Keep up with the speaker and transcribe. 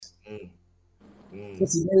Mm, So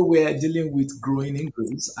mm. today we're dealing with growing in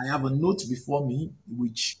grace. I have a note before me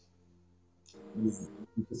which is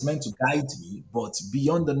meant to guide me, but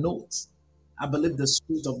beyond the note, I believe the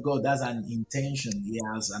Spirit of God has an intention. He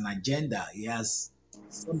has an agenda. He has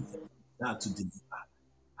something that to deliver,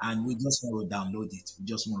 and we just want to download it. We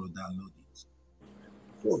just want to download it.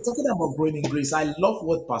 So talking about growing in grace, I love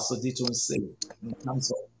what Pastor Dayton said in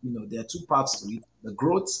terms of, there are two parts to it, the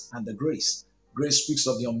growth and the grace. Grace speaks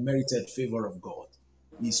of the unmerited favor of God.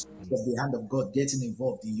 It speaks of the hand of God getting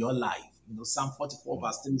involved in your life. Psalm 44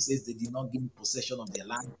 verse 3 says they did not gain possession of their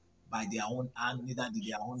land by their own hand, neither did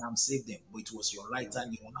their own arm save them, but it was your right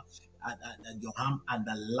hand, and your arm and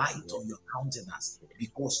the light of your countenance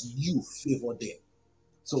because you favor them.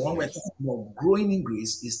 So when we're Yes. talking about growing in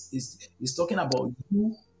grace, is talking about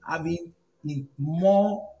you having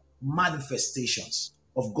more manifestations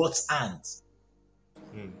of God's hand.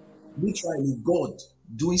 Mm, Literally, God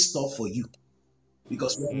doing stuff for you.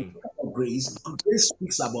 Because when we mm, talk about grace, grace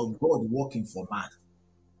speaks about God working for man.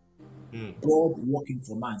 mm. God working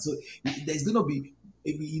for man. So there's going to be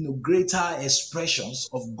maybe greater expressions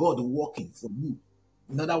of God working for you.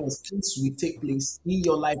 In other words, things will take place in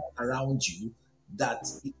your life around you that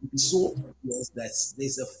it will be so obvious that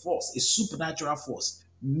there's a force, a supernatural force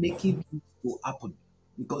making it to happen.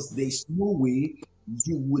 Because there's no way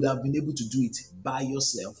you would have been able to do it by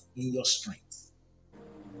yourself in your strength.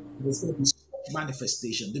 There's going to be such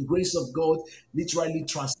manifestation. The grace of God literally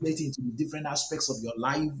translating into the different aspects of your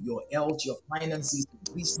life, your health, your finances,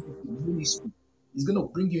 your business, your ministry. Is going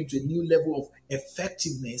to bring you into a new level of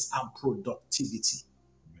effectiveness and productivity.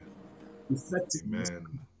 Effectiveness Amen.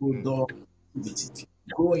 and Mm. productivity.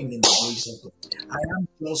 Growing in the grace of God. I am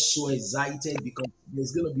just so excited because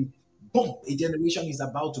there's going to be, boom, a generation is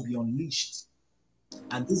about to be unleashed.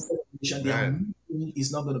 And this generation, the Amen. unleashing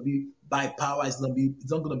is not going to be by power. It's not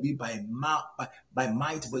going to be by might,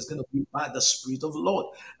 but it's going to be by the Spirit of the Lord.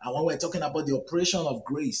 And when we're talking about the operation of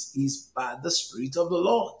grace, is by the Spirit of the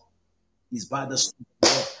Lord. Is by the Spirit of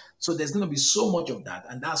the Lord. So there's going to be so much of that,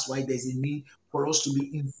 and that's why there's a need for us to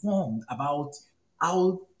be informed about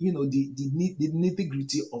how the nitty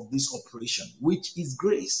gritty of this operation, which is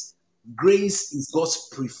grace. Grace is God's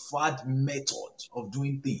preferred method of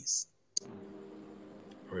doing things.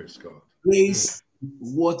 Praise God. Mm. Grace is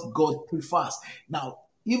what God prefers. Now,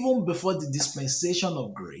 even before the dispensation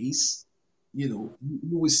of grace, you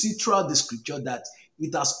will see throughout the scripture that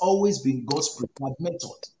it has always been God's preferred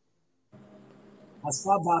method. As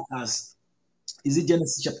far back as is it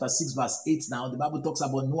Genesis chapter 6, verse 8 now, the Bible talks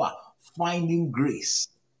about Noah finding grace.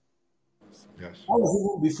 Yes. That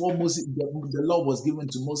was even before Moses, the law was given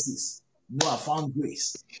to Moses. Noah found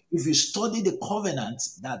grace. If you study the covenant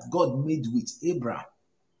that God made with Abraham,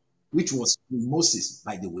 which was with Moses,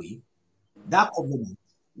 by the way, that covenant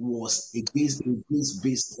was a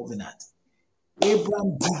grace-based covenant.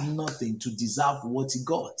 Abraham did nothing to deserve what he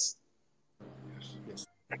got. Yes. Yes.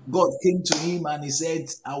 God came to him and he said,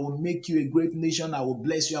 I will make you a great nation. I will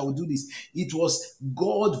bless you. I will do this. It was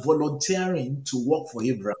God volunteering to work for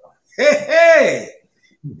Abraham. Hey, hey!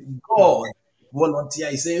 Mm. God volunteer.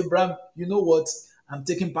 He said, Abraham, you know what? I'm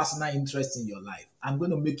taking personal interest in your life. I'm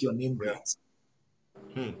going to make your name Yeah. great.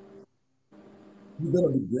 Mm. You're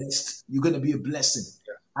going to be blessed. You're going to be a blessing.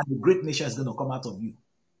 And the great nation is going to come out of you.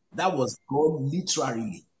 That was God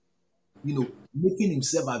literally, making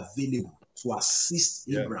himself available to assist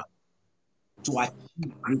Yeah. Abraham to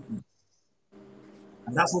achieve greatness.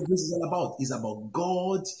 And that's what this is all about. It's about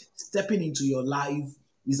God stepping into your life.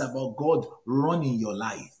 It's about God running your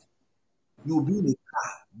life. You'll be in a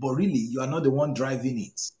car, but really you are not the one driving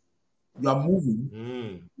it. You are moving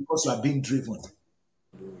Mm. because you are being driven.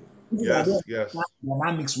 People that Yes. don't Yes. understand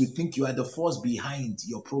dynamics will think you are the force behind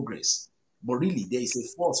your progress. But really, there is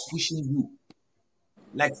a force pushing you.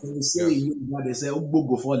 Like when you say Yes. you they say "Ogbo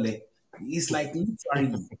go fole." It's like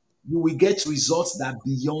literally you will get results that are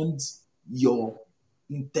beyond your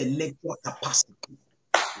intellectual capacity.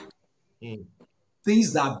 Mm.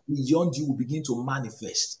 Things that are beyond you will begin to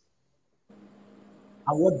manifest.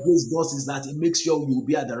 And what grace does is that it makes sure you will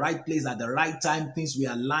be at the right place at the right time. Things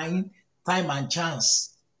will align, time and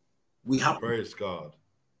chance will happen Praise God.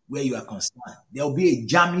 where you are concerned. There will be a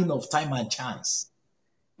jamming of time and chance.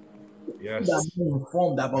 People that are Yes. not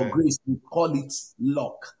informed about Amen. grace will call it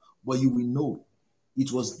luck, but you will know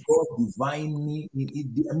it was God divinely,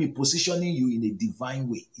 positioning you in a divine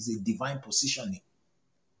way. It's a divine positioning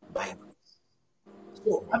by God.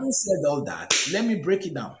 So, Amen. having said all that, let me break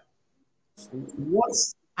it down. What?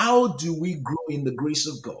 How do we grow in the grace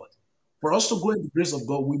of God? For us to grow in the grace of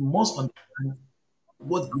God, we must understand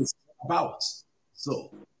what grace is about.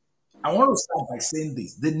 So, I want to start by saying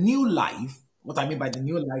this. The new life, what I mean by the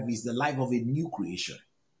new life is the life of a new creation.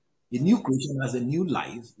 A new creation has a new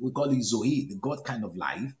life. We call it Zoe, the God kind of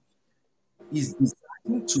life, is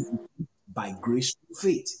designed to be lived by grace through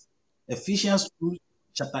faith. Ephesians 2,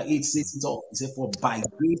 chapter 8 says it all. It said, for by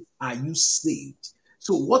grace are you saved.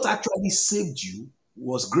 So what actually saved you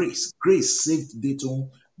was grace. Grace saved Dayton.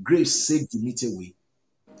 Grace saved Dimitewe.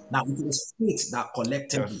 Now it was faith that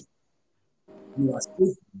collected you. Yes. You are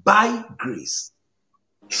saved by grace,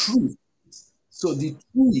 through. So the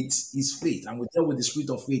through it is faith, and we dealt with the spirit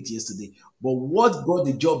of faith yesterday. But what got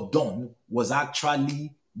the job done was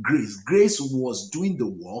actually grace. Grace was doing the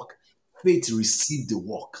work, faith received the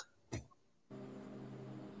work.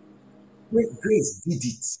 Grace did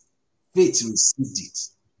it, faith received it.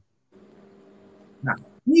 Now,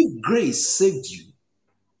 if grace saved you,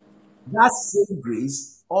 that same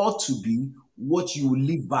grace ought to be what you will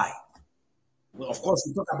live by. Well, of course,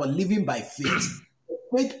 we talk about living by faith. The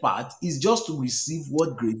faith part is just to receive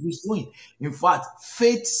what grace is doing. In fact,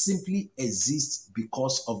 faith simply exists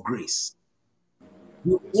because of grace.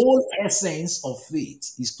 The whole essence of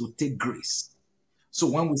faith is to take grace. So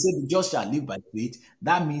when we say the just shall live by faith,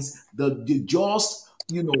 that means the just,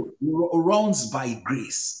 runs by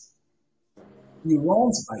grace. He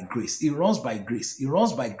runs by grace. He runs by grace. He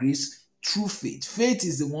runs by grace through faith. Faith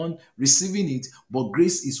is the one receiving it, but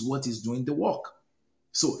grace is what is doing the work.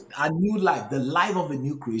 So a new life, the life of a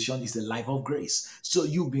new creation is a life of grace. So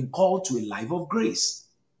you've been called to a life of grace.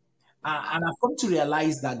 And I've come to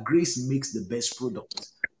realize that grace makes the best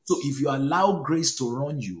product. So if you allow grace to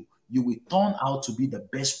run you, you will turn out to be the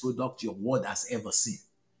best product your world has ever seen.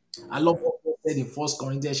 I love what Paul said in First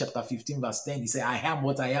Corinthians chapter 15, verse 10. He said, I am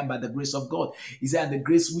what I am by the grace of God. He said, and the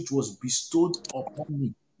grace which was bestowed upon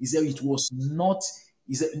me. He said, it was not,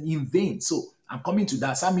 he said, in vain. So I'm coming to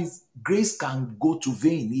that. So that means grace can go to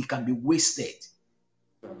vain, it can be wasted.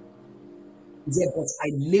 He said, but I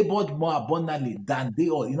labored more abundantly than they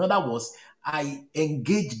all. In other words, I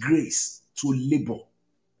engaged grace to labor.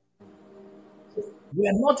 We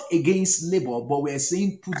are not against labor, but we are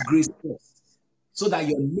saying put grace first so that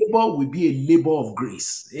your labor will be a labor of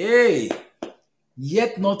grace. Hey,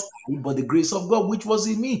 yet not I, but the grace of God which was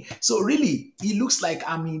in me. So really, it looks like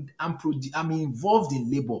I'm involved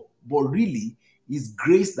in labor, but really, it's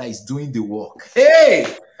grace that is doing the work.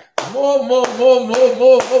 Hey, more.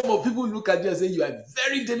 People look at you and say you are a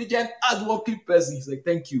very diligent, hardworking person. He's like,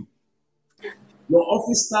 thank you. Your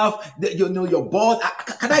office staff, your board.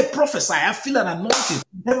 Can I prophesy? I feel an anointing.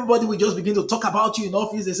 Everybody will just begin to talk about you in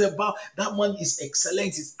office. They say, wow, that one is excellent,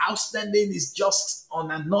 it's outstanding, it's just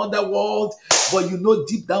on another world. But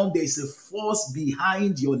deep down, there is a force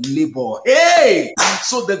behind your labor. Hey!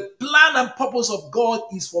 So the plan and purpose of God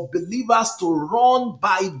is for believers to run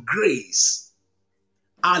by grace.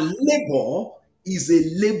 Our labor is a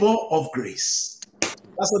labor of grace.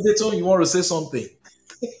 That's what they told you. Want to say something?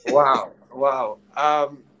 Wow.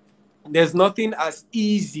 There's nothing as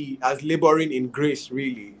easy as laboring in grace,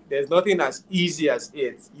 really. There's nothing as easy as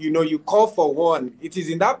it. You call for one. It is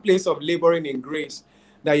in that place of laboring in grace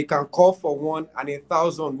that you can call for one and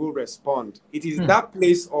 1,000 will respond. It is that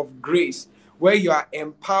place of grace where you are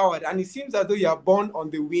empowered and it seems as though you are born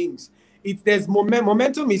on the wings. There's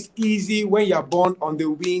momentum is easy when you're born on the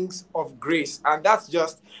wings of grace, and that's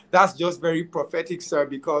just very prophetic, sir.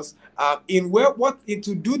 Because to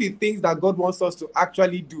do the things that God wants us to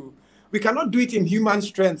actually do, we cannot do it in human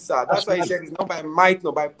strength, sir. That's why he said it's not by might,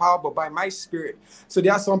 nor by power, but by my spirit. So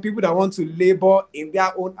there are some people that want to labor in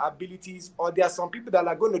their own abilities, or there are some people that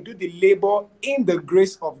are going to do the labor in the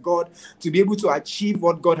grace of God to be able to achieve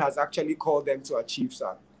what God has actually called them to achieve,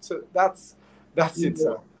 sir. So that's it,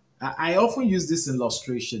 sir. I often use this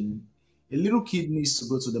illustration. A little kid needs to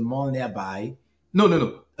go to the mall nearby. No.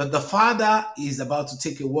 The father is about to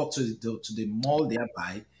take a walk to the mall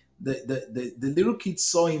nearby. The little kid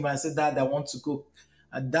saw him and said, Dad, I want to go.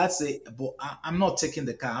 And dad said, but I'm not taking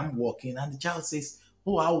the car, I'm walking. And the child says,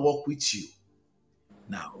 oh, I'll walk with you.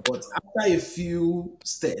 Now, but after a few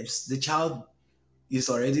steps, the child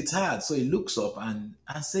is already tired. So he looks up and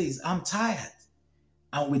says, I'm tired.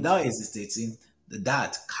 And without hesitating, the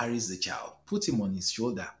dad carries the child, put him on his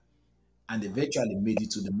shoulder, and eventually made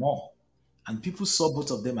it to the mall. And people saw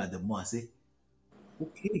both of them at the mall and say,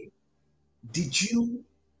 okay, did you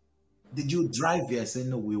drive here? I said,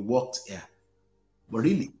 no, we walked here. But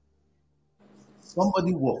really,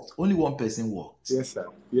 somebody walked. Only one person walked. Yes, sir.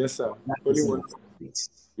 Only one. Yes,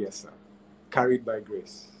 sir. Carried by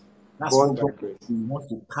grace. That's what God wants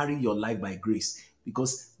to carry your life by grace,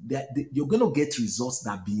 because you're going to get results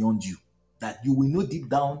that are beyond you, that you will know deep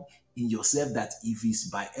down in yourself that if it's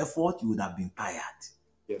by effort, you would have been tired.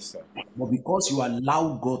 Yes, sir. But because you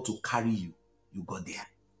allow God to carry you, you got there.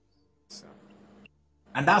 Sir.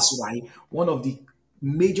 And that's why one of the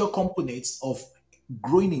major components of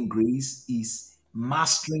growing in grace is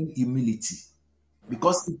mastering humility.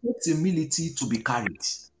 Because it takes humility to be carried.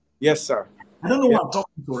 Yes, sir. I don't know Yeah. what I'm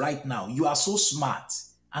talking to right now. You are so smart.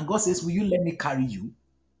 And God says, will you let me carry you?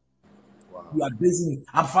 Wow. You are basing it.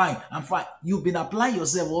 I'm fine. I'm fine. You've been applying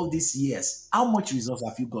yourself all these years. How much results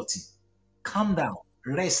have you gotten? Calm down.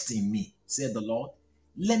 Rest in me, said the Lord.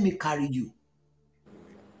 Let me carry you.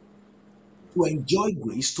 To enjoy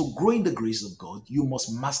grace, to grow in the grace of God, you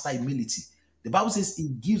must master humility. The Bible says He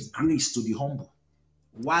gives grace to the humble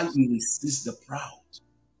while He resists the proud.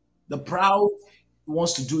 The proud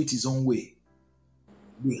wants to do it his own way.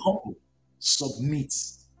 The humble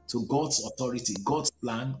submits to God's authority, God's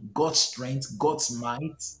plan, God's strength, God's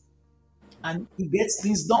might, and he gets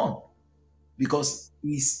things done because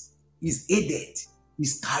he's aided,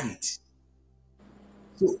 he's carried.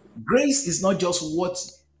 So grace is not just what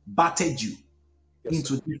battered you Yes,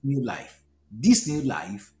 into sir. this new life. This new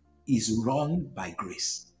life is run by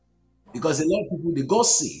grace. Because a lot of people they got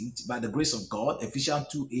saved by the grace of God, Ephesians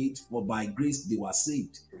 2:8, for by grace they were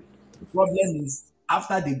saved. The problem is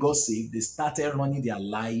after they got saved, they started running their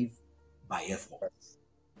life by effort.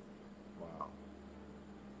 Wow.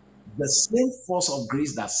 The same force of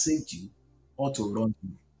grace that saved you ought to run you.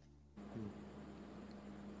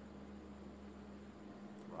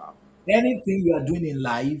 Wow. Anything you are doing in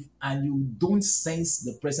life and you don't sense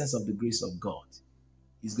the presence of the grace of God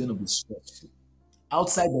is going to be stressful.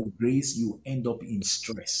 Outside of grace, you end up in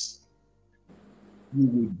stress. You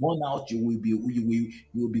will burn out, you will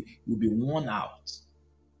be worn out.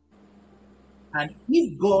 And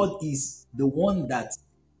if God is the one that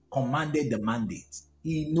commanded the mandate,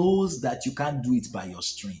 He knows that you can't do it by your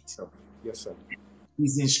strength. Yes, sir.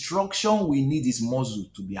 His instruction will need His muscle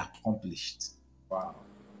to be accomplished. Wow.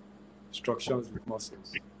 Instructions with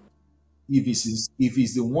muscles. If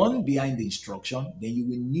he's the one behind the instruction, then you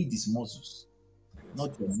will need His muscles, Yes,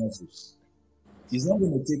 not sir. your muscles. He's not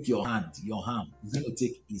going to take your arm. He's going to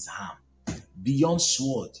take His arm. Beyond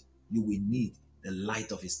sword, you will need the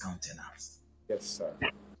light of His countenance. Yes, sir.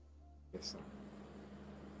 Yes, sir.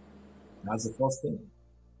 That's the first thing.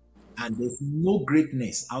 And there's no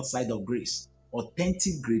greatness outside of grace.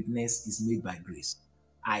 Authentic greatness is made by grace.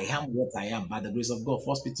 I am what I am by the grace of God.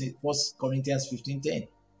 First Corinthians 15:10.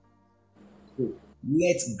 So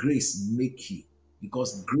let grace make you,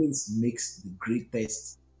 because grace makes the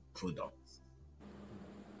greatest product.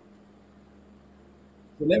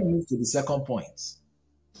 So let me move to the second point.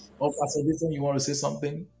 Oh, Pastor Jason, you want to say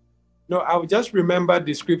something? No, I would just remember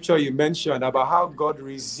the scripture you mentioned about how God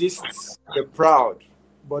resists the proud,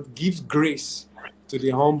 but gives grace to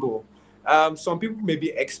the humble. Some people may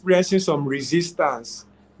be experiencing some resistance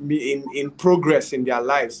in progress in their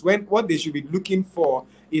lives. When what they should be looking for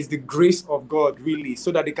is the grace of God, really,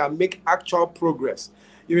 so that they can make actual progress.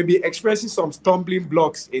 You may be experiencing some stumbling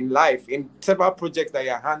blocks in life, in several projects that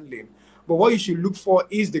you're handling. But what you should look for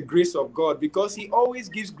is the grace of God, because He always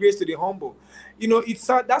gives grace to the humble. It's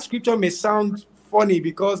that scripture may sound funny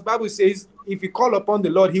because Bible says, if you call upon the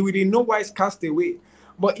Lord, He will in no wise cast away.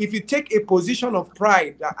 But if you take a position of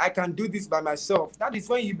pride that I can do this by myself, that is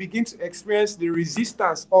when you begin to experience the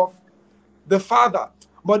resistance of the Father.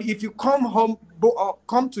 But if you come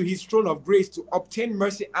to His throne of grace to obtain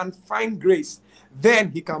mercy and find grace,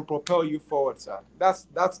 then He can propel you forward, sir. That's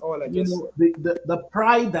all I You just. know, the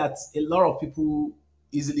pride that a lot of people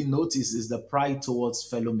easily notice is the pride towards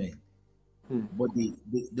fellow men. Hmm. But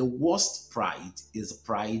the worst pride is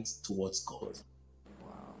pride towards God.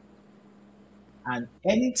 Wow. And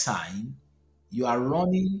anytime you are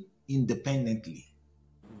running independently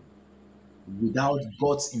without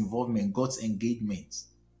God's involvement, God's engagement,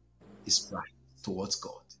 is pride towards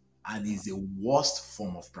God. And is the worst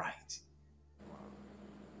form of pride.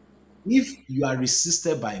 If you are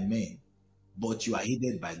resisted by men, but you are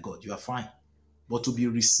aided by God, you are fine. But to be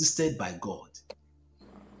resisted by God,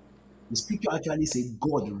 the scripture actually says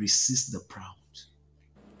God resists the proud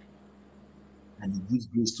and He gives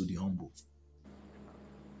grace to the humble.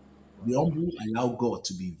 The humble allow God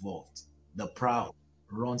to be involved. The proud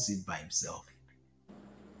runs it by himself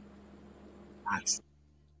at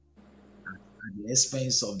the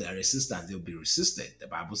expense of their resistance. They'll be resisted, the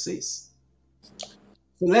Bible says.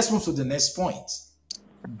 So let's move to the next point.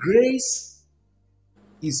 Grace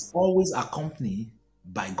is always accompanied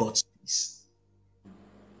by God's peace.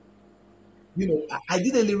 I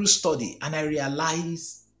did a little study and I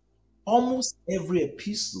realized almost every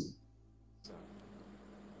epistle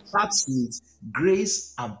starts with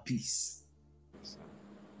grace and peace.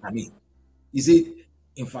 I mean, is it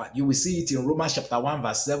In fact, you will see it in Romans chapter 1,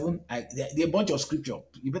 verse 7. There are a bunch of scripture.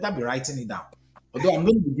 You better be writing it down. Although I'm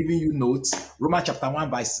going to be giving you notes, Romans chapter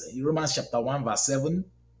 1, verse 7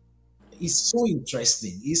 is so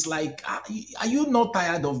interesting. It's like, are you not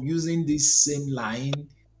tired of using this same line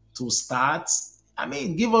to start? I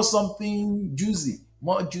mean, give us something juicy,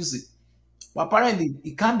 more juicy. But apparently,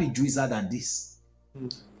 it can't be juicier than this.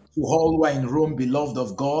 To all who are in Rome, beloved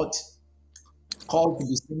of God, called to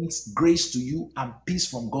the saints, grace to you and peace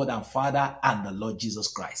from God and Father and the Lord Jesus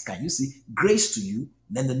Christ. Can you see? Grace to you,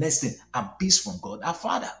 then the next thing, and peace from God our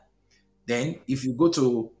Father. Then, if you go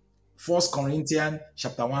to 1 Corinthians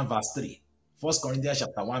chapter 1, verse 3. 1 Corinthians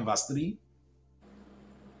chapter 1, verse 3.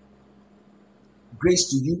 Grace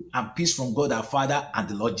to you and peace from God our Father and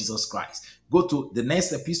the Lord Jesus Christ. Go to the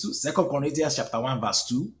next epistle, 2 Corinthians chapter 1, verse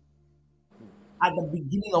 2. At the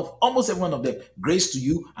beginning of almost every one of them, grace to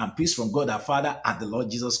you and peace from God our Father and the Lord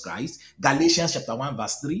Jesus Christ. Galatians chapter 1,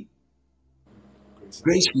 verse 3.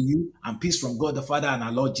 Grace to you and peace from God the Father and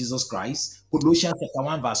our Lord Jesus Christ. Colossians chapter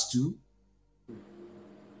 1, verse 2.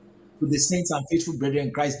 To the saints and faithful brethren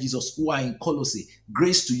in Christ Jesus who are in Colossae,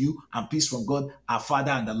 grace to you and peace from God our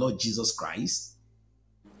Father and the Lord Jesus Christ.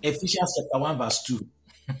 Ephesians chapter 1, verse 2.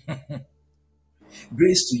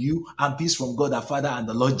 Grace to you and peace from God our Father and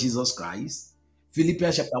the Lord Jesus Christ.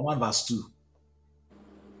 Philippians chapter 1, verse 2.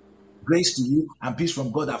 Grace to you and peace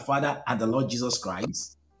from God our Father and the Lord Jesus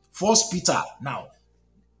Christ. 1 Peter. Now,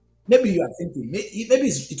 maybe you are thinking, maybe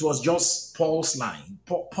it was just Paul's line.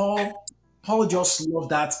 Paul just loved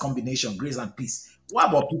that combination, grace and peace. What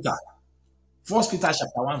about Peter? 1 Peter chapter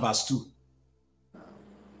 1, verse 2.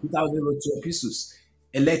 Peter wrote 2 epistles.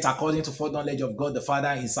 Elect according to foreknowledge of God the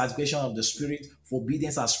Father in sanctification of the Spirit, for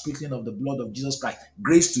obedience and sprinkling of the blood of Jesus Christ.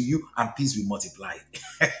 Grace to you and peace be multiplied.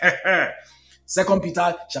 2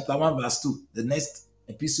 Peter chapter 1, verse 2. The next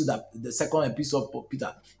epistle, the second epistle of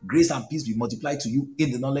Peter. Grace and peace be multiplied to you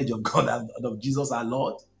in the knowledge of God and of Jesus our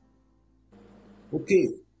Lord. Okay,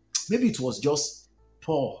 maybe it was just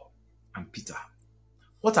Paul and Peter.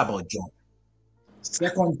 What about John?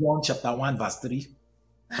 2 John chapter 1, verse 3.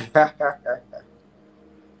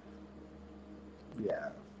 Yeah.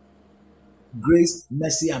 Grace,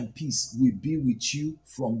 mercy, and peace will be with you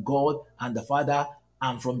from God and the Father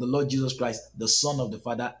and from the Lord Jesus Christ, the Son of the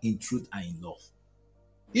Father, in truth and in love.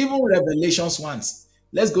 Even Revelations once.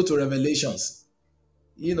 Let's go to Revelations.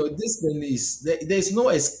 This thing is, there's no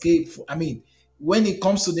escape. When it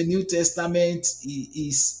comes to the New Testament,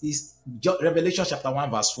 is Revelation chapter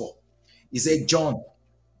 1, verse 4. It said, John,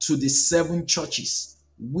 to the 7 churches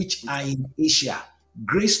which are in Asia,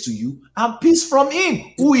 grace to you and peace from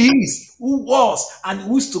him who is, who was, and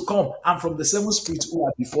who is to come, and from the 7 spirits who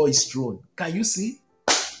are before his throne. Can you see?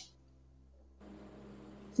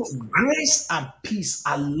 So grace and peace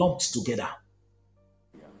are lumped together.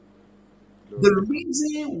 The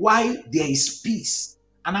reason why there is peace,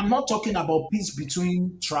 and I'm not talking about peace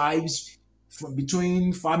between tribes,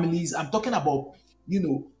 between families. I'm talking about,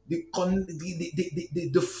 the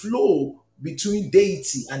flow between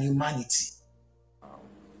deity and humanity.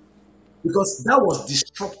 Because that was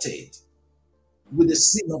disrupted with the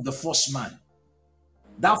sin of the first man.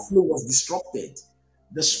 That flow was disrupted.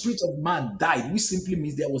 The spirit of man died, which simply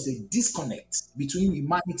means there was a disconnect between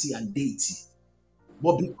humanity and deity.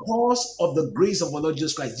 But because of the grace of our Lord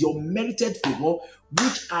Jesus Christ, the unmerited favor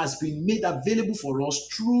which has been made available for us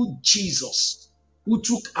through Jesus, who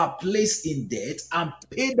took our place in death and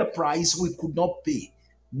paid the price we could not pay.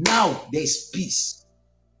 Now there is peace.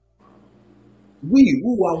 We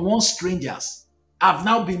who were once strangers have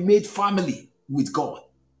now been made family with God.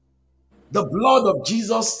 The blood of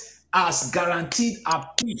Jesus has guaranteed our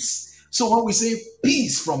peace. So when we say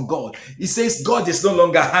peace from God, it says God is no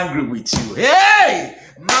longer angry with you. Hey!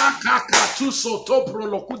 It's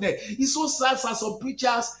so sad that some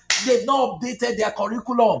preachers, they've not updated their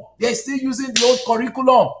curriculum. They're still using the old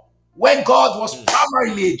curriculum. When God was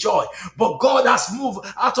primarily a joy, but God has moved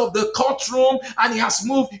out of the courtroom and he has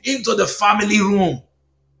moved into the family room.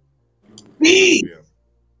 We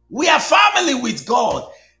are family with God.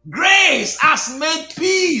 Grace has made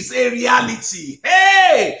peace a reality.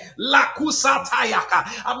 Hey, Lakusa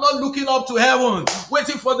Tayaka. I'm not looking up to heaven,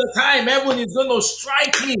 waiting for the time heaven is going to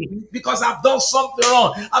strike me because I've done something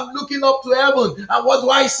wrong. I'm looking up to heaven, and what do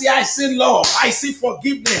I see? I see love. I see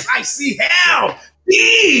forgiveness. I see help.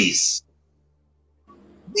 Peace.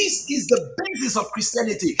 This is the basis of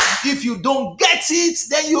Christianity. If you don't get it,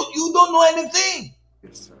 then you don't know anything.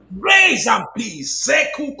 Yes, sir. Grace and peace.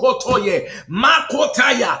 Seku kotoye,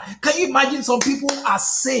 makotaya. Can you imagine some people are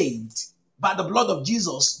saved by the blood of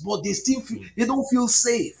Jesus, but they still they don't feel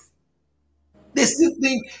safe. They still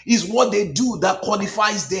think is what they do that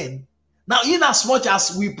qualifies them. Now, in as much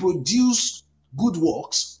as we produce good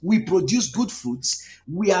works, we produce good fruits,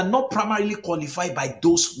 we are not primarily qualified by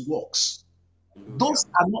those works. Those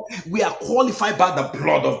are not, we are qualified by the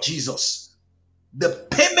blood of Jesus. The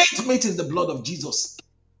payment made in the blood of Jesus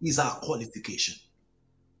is our qualification.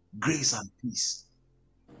 Grace and peace.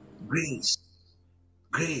 Grace,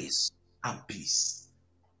 grace and peace.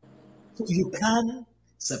 So you can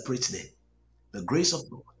separate them. The grace of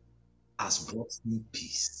God has brought me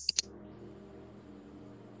peace.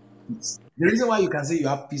 Peace. The reason why you can say you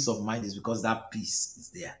have peace of mind is because that peace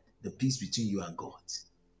is there. The peace between you and God.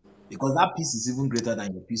 Because that peace is even greater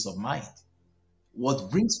than your peace of mind.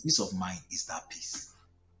 What brings peace of mind is that peace.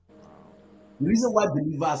 The reason why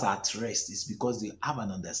believers are at rest is because they have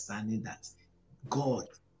an understanding that God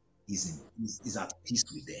is at peace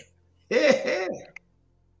with them. Hey, hey.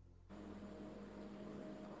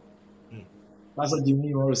 Pastor Jimmy,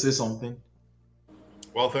 you want to say something?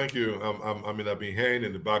 Well, thank you. I mean, I've been hearing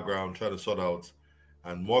in the background, trying to sort out,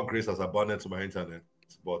 and more grace has abundant to my internet.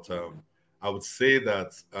 But I would say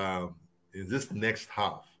that in this next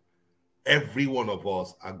half, every one of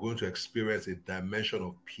us are going to experience a dimension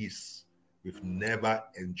of peace we've never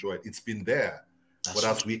enjoyed. It's been there, but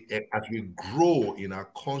as we grow in our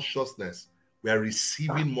consciousness, we are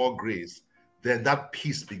receiving more grace. Then that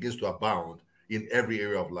peace begins to abound in every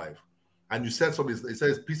area of life. And you said something. It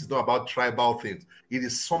says peace is not about tribal things. It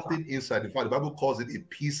is something inside. In fact, the Bible calls it a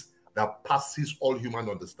peace that passes all human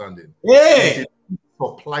understanding. Hey! It's a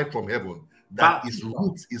supply from heaven that its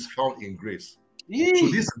root is found in grace. Hey! So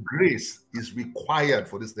this grace is required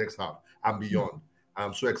for this next half and beyond.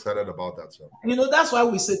 I'm so excited about that, sir. You know, that's why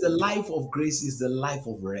we say the life of grace is the life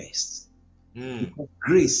of rest. Because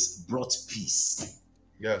grace brought peace.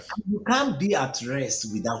 Yes. You can't be at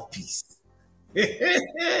rest without peace.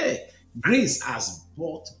 Grace has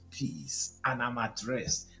brought peace, and I'm at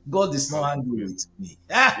rest. God is not angry with me.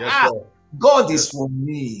 Yes, sir. God is for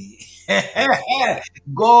me.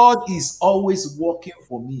 God is always working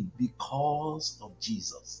for me because of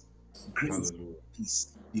Jesus. Grace and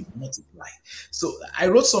peace be multiplied. So I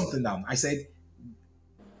wrote something down. I said,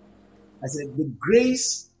 the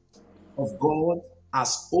grace of God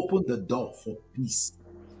has opened the door for peace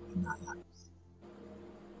in our lives.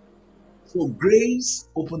 So grace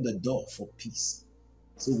opened the door for peace.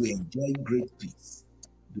 So we enjoy great peace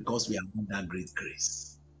because we are under great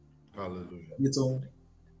grace. Hallelujah. You told?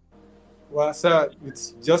 Well, sir,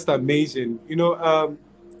 it's just amazing.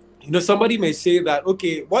 Somebody may say that,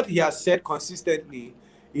 okay, what he has said consistently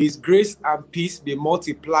is grace and peace be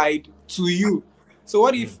multiplied to you. So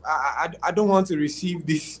what if I don't want to receive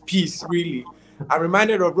this peace, really? I'm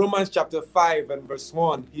reminded of Romans chapter 5 and verse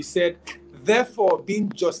 1. He said, therefore, being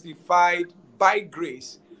justified by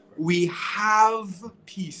grace, we have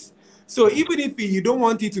peace. So even if you don't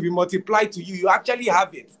want it to be multiplied to you, you actually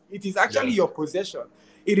have it. It is actually your possession.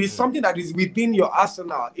 It is something that is within your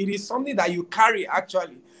arsenal. It is something that you carry,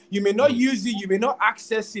 actually. You may not use it, you may not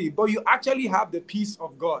access it, but you actually have the peace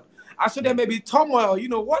of God. And so there may be turmoil. You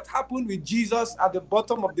know, what happened with Jesus at the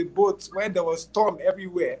bottom of the boat when there was storm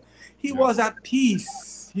everywhere? He was at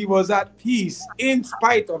peace. He was at peace in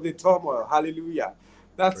spite of the turmoil. Hallelujah.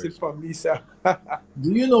 That's it for me, sir.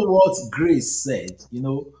 Do you know what grace said? You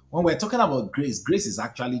know, when we're talking about grace, grace is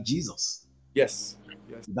actually Jesus. Yes.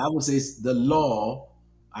 The Bible says the law,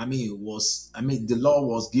 the law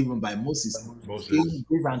was given by Moses.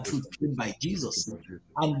 Grace and truth came by Jesus.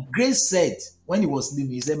 And grace said, when he was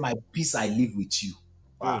living, he said, my peace I live with you.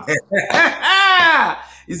 Wow.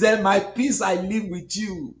 He said, my peace I live with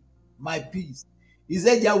you. My peace. He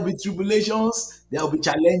said, there will be tribulations, there will be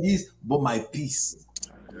challenges, but my peace.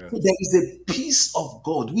 Yeah. So there is a peace of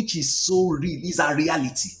God which is so real, is a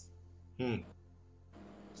reality.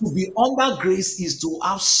 To be under grace is to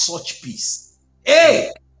have such peace. Hey!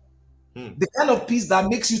 The kind of peace that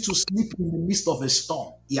makes you to sleep in the midst of a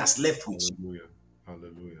storm, he has left with you.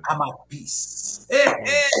 Hallelujah. I'm at peace.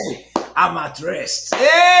 Hey! I'm at rest.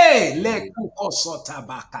 Hey!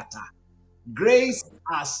 Grace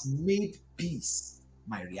has made peace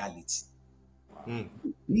my reality.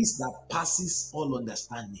 Peace that passes all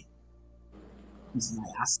understanding is my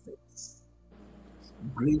aspect.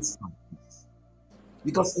 Grace and peace.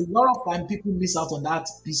 Because a lot of time people miss out on that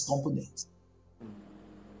peace component.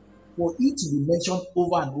 For it to be mentioned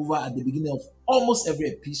over and over at the beginning of almost every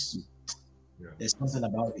epistle, there's something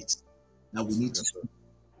about it that we need to see.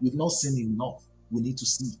 We've not seen enough. We need to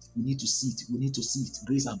see it. We need to see it. We need to see it.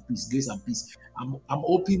 Grace and peace. Grace and peace. I'm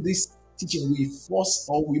hoping this teaching will force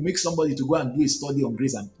or will make somebody to go and do a study on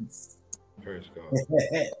grace and peace. Praise God.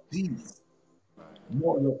 Peace.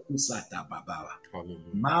 Molo kusata bababa. Hallelujah.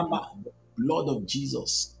 Mama, the blood of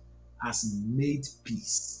Jesus has made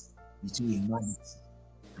peace between humanity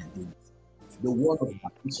and deity. The wall of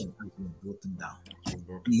partition has been broken down.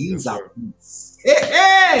 He Yes, is our sir. peace. Hey,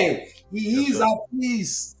 hey! He Yes, is sir. our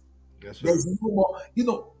peace. Yes, sir. There's no more. You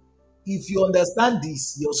know, if you understand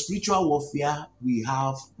this, your spiritual warfare will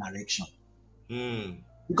have direction. Mm.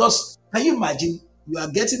 Because can you imagine you are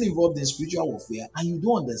getting involved in spiritual warfare and you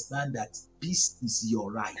don't understand that peace is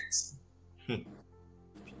your right?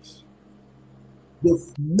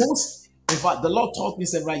 The most, in fact, the Lord taught me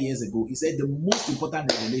several years ago. He said the most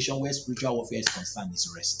important revelation where spiritual warfare is concerned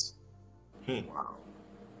is rest. Wow.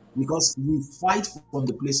 Because we fight from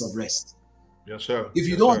the place of rest. Yes, sir. If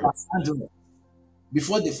you Yes, don't sir. understand rest,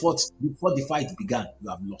 before the fight began, you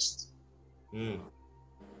have lost. Mm.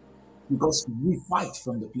 Because we fight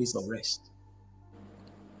from the place of rest.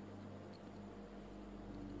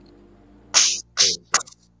 Praise God.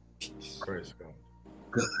 Praise God.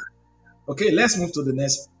 Good. Okay, let's move to the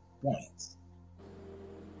next point.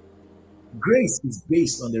 Grace is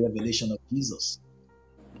based on the revelation of Jesus.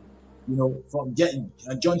 You know, from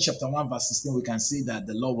John chapter 1, verse 16, we can see that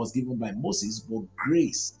the law was given by Moses, but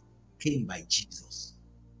grace came by Jesus.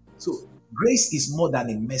 So grace is more than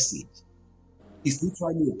a message. It's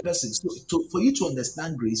literally a person. So for you to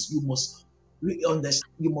understand grace, you must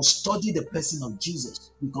study the person of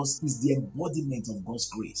Jesus, because he's the embodiment of God's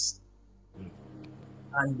grace.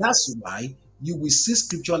 And that's why you will see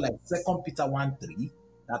scripture like 2 Peter 1:3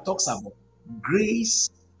 that talks about grace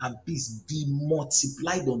and peace be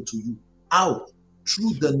multiplied unto you. How?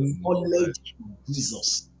 Through the knowledge of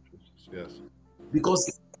Jesus. Yes.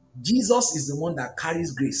 Because Jesus is the one that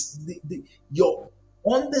carries grace. Your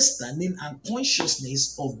understanding and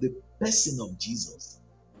consciousness of the person of Jesus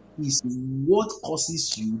is what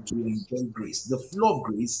causes you to enjoy grace. The flow of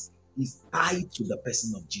grace is tied to the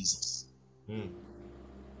person of Jesus. Mm.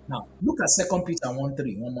 Now, look at 2 Peter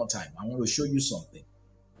 1:3 one more time. I want to show you something.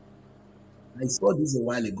 I saw this a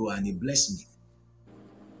while ago and it blessed me.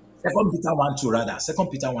 2 Peter 1:2 rather. 2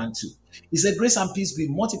 Peter 1:2. It said, grace and peace be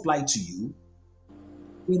multiplied to you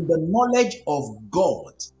in the knowledge of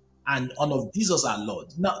God and of Jesus our Lord.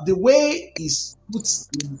 Now, the way it's put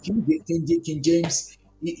in King James,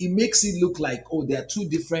 it makes it look like, oh, there are two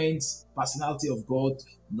different personality of God,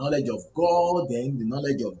 knowledge of God, then the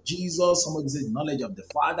knowledge of Jesus. Somebody says knowledge of the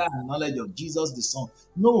Father and knowledge of Jesus the Son.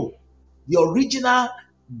 No, the original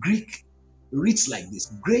Greek reads like this: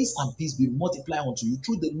 grace and peace be multiplied unto you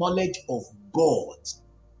through the knowledge of God,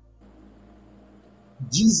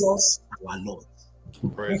 Jesus our Lord.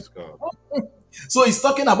 Praise God. So he's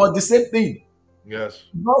talking about the same thing. Yes.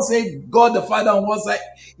 Not saying God the Father on one side.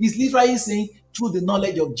 He's literally saying through the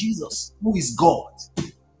knowledge of Jesus, who is God,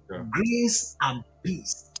 grace and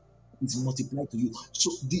peace is multiplied to you. So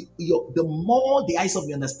the more the eyes of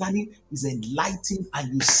your understanding is enlightened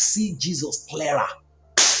and you see Jesus clearer,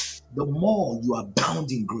 the more you are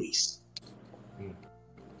bound in grace.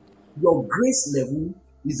 Your grace level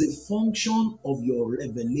is a function of your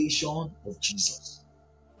revelation of Jesus.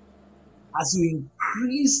 As you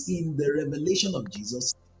increase in the revelation of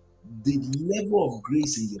Jesus, the level of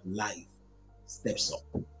grace in your life steps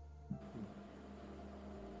up.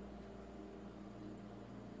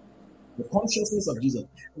 The consciousness of Jesus.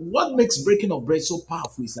 What makes breaking of bread so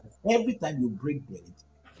powerful is that every time you break bread,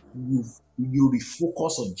 you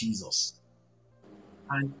refocus on Jesus.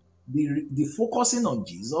 And the focusing on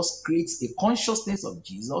Jesus creates a consciousness of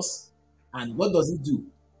Jesus. And what does it do?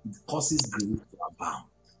 It causes grace to abound.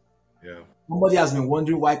 Yeah. Somebody has been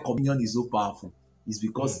wondering why communion is so powerful. It's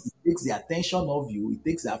because it takes the attention of you, it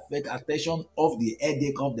takes the attention of the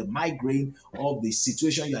headache, of the migraine, of the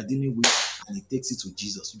situation you are dealing with, and it takes it to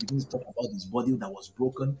Jesus. You begin to talk about his body that was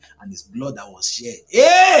broken and his blood that was shed.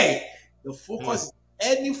 Hey! The focus,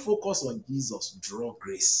 any focus on Jesus, draw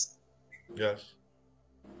grace. Yes.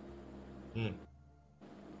 So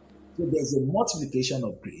there's a multiplication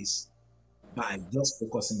of grace by just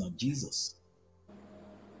focusing on Jesus.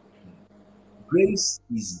 Grace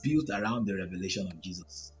is built around the revelation of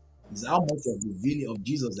Jesus. It's how much of the revealing of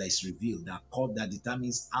Jesus that is revealed that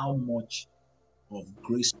determines how much of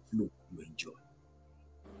grace flow you enjoy.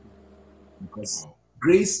 Because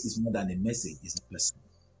grace is more than a message, it's a person.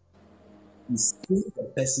 It's still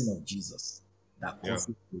the person of Jesus that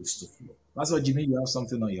causes grace to flow. That's what, Jimmy, you have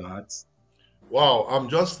something on your heart? Wow,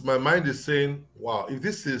 my mind is saying, wow, if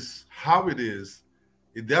this is how it is,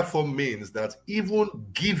 it therefore means that even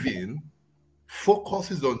giving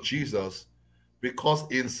focuses on Jesus, because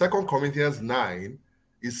in 2 Corinthians 9,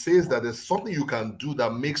 it says that there's something you can do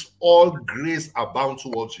that makes all grace abound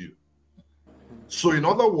towards you. So in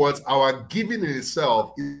other words, our giving in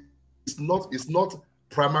itself is not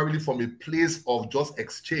primarily from a place of just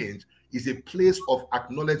exchange. It's a place of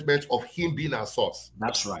acknowledgement of him being our source.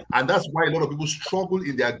 That's right. And that's why a lot of people struggle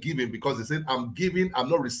in their giving, because they say, I'm giving, I'm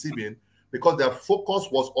not receiving, because their focus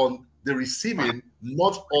was on the receiving,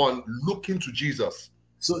 not on looking to Jesus.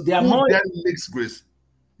 So they are Who then makes grace.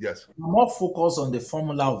 Yes. more focused on the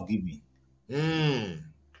formula of giving.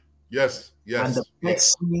 Yes, yes. And the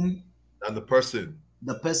person, and the person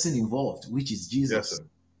involved, which is Jesus. Yes, sir.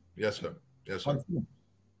 Yes, sir. Yes, sir. Continue.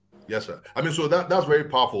 Yes, sir. I mean, so that's very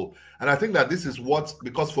powerful. And I think that this is what,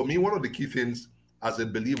 because for me, one of the key things as a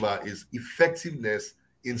believer is effectiveness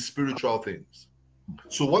in spiritual things.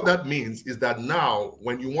 So what that means is that now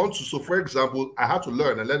when you want to, so for example, I had to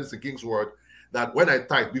learn, and learn is the King's word, that when I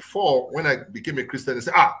tithe, before, when I became a Christian, they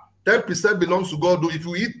say, 10% belongs to God. If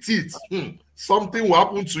you eat it, something will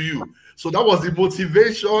happen to you. So that was the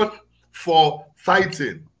motivation for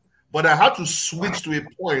fighting. But I had to switch to a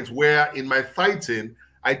point where in my fighting,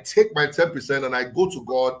 I take my 10% and I go to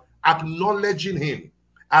God, acknowledging him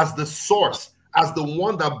as the source, as the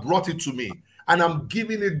one that brought it to me. And I'm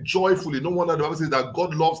giving it joyfully. No wonder the Bible says that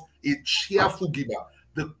God loves a cheerful giver.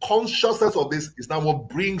 The consciousness of this is now what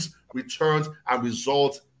brings returns and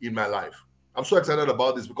results in my life. I'm so excited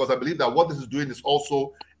about this because I believe that what this is doing is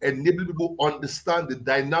also enabling people understand the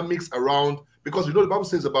dynamics around, because the Bible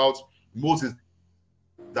says about Moses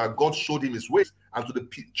that God showed him his ways, and to the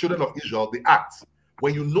children of Israel the acts.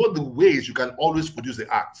 When you know the ways, you can always produce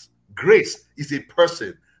the acts. Grace is a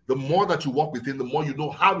person. The more that you walk with him, the more you know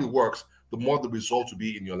how it works, the more the result will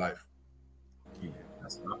be in your life. Yeah,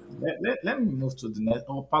 that's right. Let me move to the next.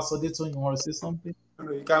 Oh, Pastor Dayton, you want to say something?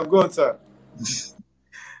 No, you can go on, sir.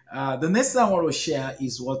 The next thing I want to share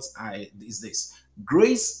is this.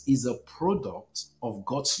 Grace is a product of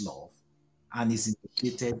God's love and is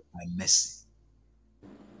indicated by mercy.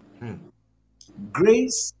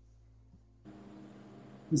 Grace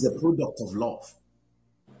is a product of love.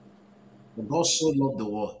 But God so loved the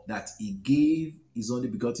world that he gave his only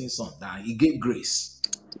begotten son, that he gave grace.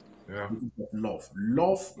 Yeah. Love.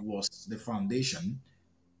 Love was the foundation,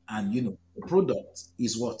 and the product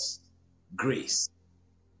is what? Grace.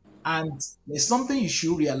 And there's something you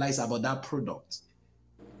should realize about that product.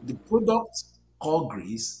 The product called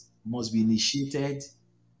grace must be initiated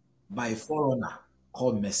by a forerunner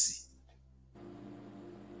called mercy.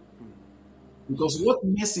 Because what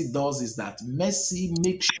mercy does is that mercy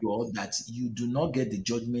makes sure that you do not get the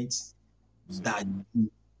judgment that you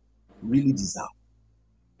really deserve.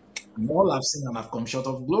 And all I've seen and I've come short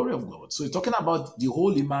of the glory of God. So you're talking about the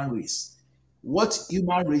whole human race. What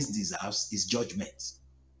human race deserves is judgment.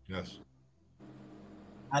 Yes.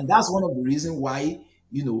 And that's one of the reasons why,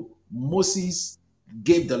 Moses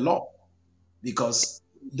gave the law. Because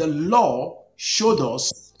the law showed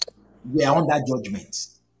us we are under judgment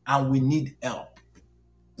and we need help.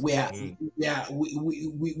 We've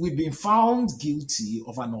been found guilty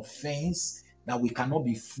of an offense that we cannot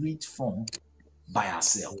be freed from by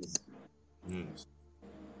ourselves.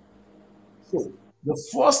 So the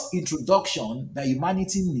first introduction that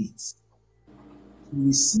humanity needs to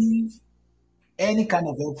receive any kind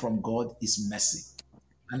of help from God is mercy.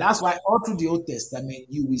 And that's why all through the Old Testament,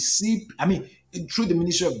 you will see, through the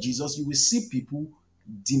ministry of Jesus, you will see people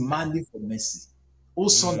demanding for mercy. O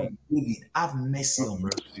son of David, have mercy on me.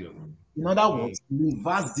 In other words,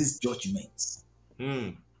 reverse this judgment.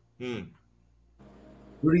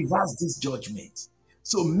 Reverse this judgment.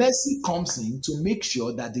 So mercy comes in to make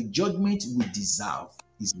sure that the judgment we deserve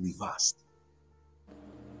is reversed.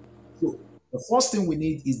 So the first thing we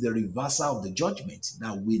need is the reversal of the judgment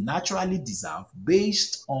that we naturally deserve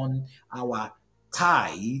based on our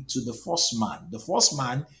tie to the first man. The first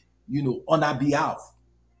man, on our behalf,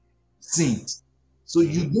 sinned. So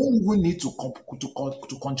you don't even need to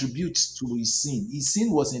contribute to his sin. His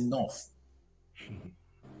sin was enough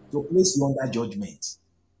to place you under judgment.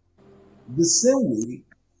 The same way,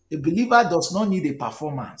 a believer does not need a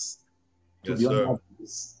performance to be under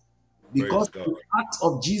grace. Because the act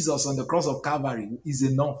of Jesus on the cross of Calvary is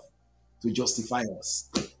enough to justify us.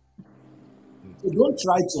 So don't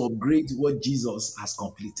try to upgrade what Jesus has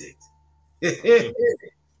completed.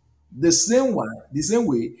 The same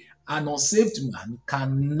way, an unsaved man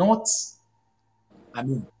cannot,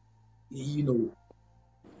 do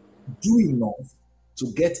enough to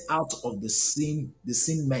get out of the sin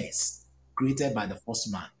mess created by the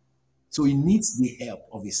first man. So he needs the help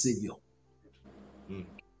of a savior.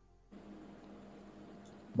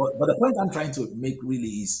 But the point I'm trying to make really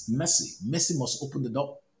is mercy. Mercy must open the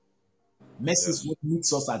door. Mercy is what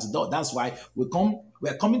meets us at the door. That's why we're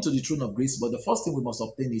coming to the throne of grace. But the first thing we must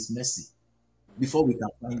obtain is mercy. before we can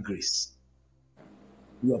find grace.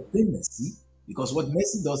 We obtain mercy because what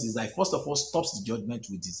mercy does is that first of all stops the judgment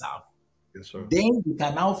we deserve. Yes, sir. Then we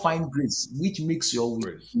can now find grace, which makes sure we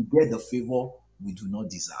get the favor we do not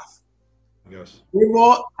deserve. Yes.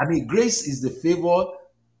 Favor, I mean, grace is the favor,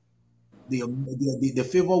 the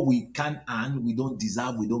favor we can't earn, we don't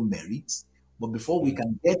deserve, we don't merit. But before we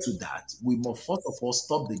can get to that, we must first of all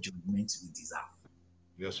stop the judgment we deserve.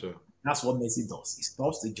 Yes, sir. That's what mercy does. It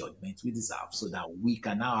stops the judgment we deserve so that we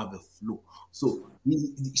can now have a flow. So,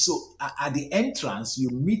 at the entrance, you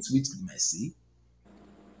meet with mercy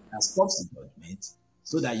that stops the judgment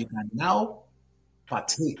so that you can now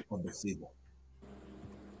partake of the favor.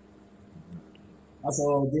 That's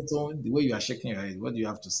all, Dayton. The way you are shaking your head, what do you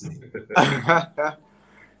have to say?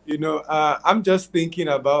 I'm just thinking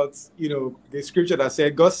about, the scripture that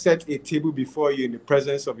said, God set a table before you in the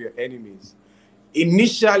presence of your enemies.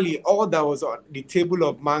 Initially, all that was on the table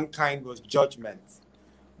of mankind was judgment.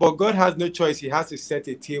 But God has no choice. He has to set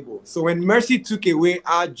a table. So when mercy took away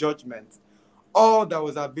our judgment, all that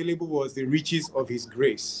was available was the riches of his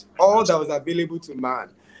grace. All that was available to man.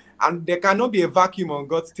 And there cannot be a vacuum on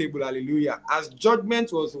God's table, hallelujah. As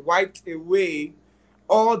judgment was wiped away,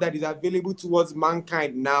 all that is available towards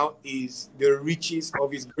mankind now is the riches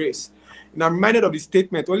of his grace. And I'm reminded of the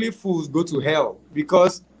statement, only fools go to hell,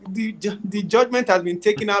 because the judgment has been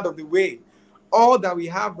taken out of the way. All that we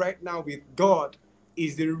have right now with God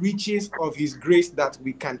is the riches of his grace that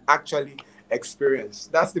we can actually experience.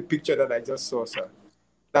 That's the picture that I just saw, sir.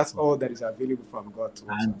 That's all that is available from God to us.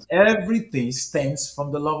 And everything stems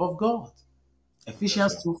from the love of God.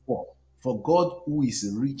 Ephesians 2:4. For God, who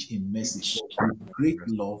is rich in mercy, for with great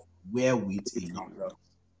love wherewith he loved us.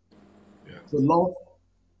 So love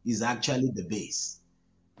is actually the base.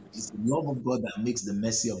 It's the love of God that makes the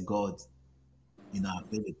mercy of God in our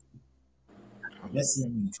ability. Mercy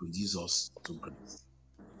introduces us to grace.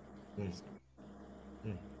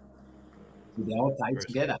 So they are all tied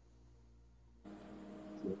together.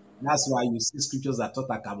 So that's why you see scriptures that talk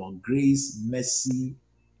about grace, mercy,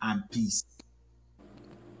 and peace.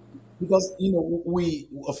 Because we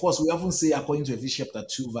often say, according to Ephesians chapter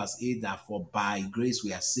 2, verse 8, that for by grace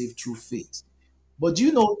we are saved through faith. But do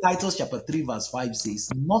you know Titus chapter 3, verse 5 says,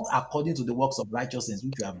 not according to the works of righteousness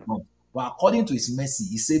which we have done, but according to his mercy,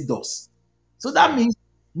 he saved us. So that means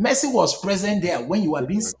mercy was present there when you were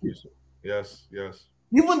being saved. Yes, yes.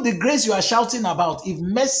 Even the grace you are shouting about, if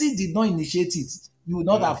mercy did not initiate it, you would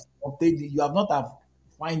not have obtained it. You have not have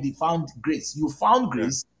found grace. You found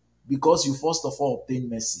grace because you first of all obtained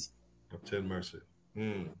mercy. Obtain mercy.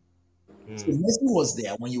 So mercy was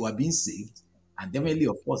there when you were being saved, and definitely,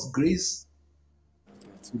 of course, grace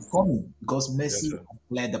is coming because mercy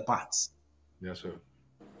cleared the path. Yes, sir.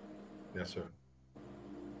 Yes, sir.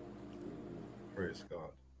 Praise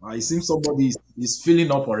God. It seems somebody is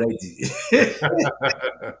filling up already.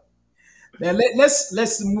 Then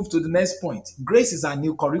let's move to the next point. Grace is a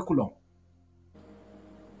new curriculum.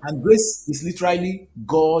 And grace is literally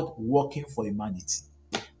God working for humanity.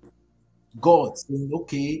 God saying,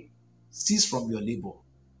 okay, cease from your labor.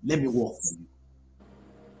 Let me work for you.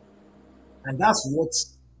 And that's what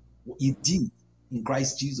he did in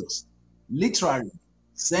Christ Jesus. Literally,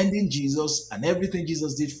 sending Jesus and everything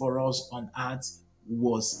Jesus did for us on earth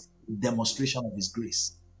was a demonstration of his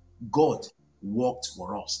grace. God worked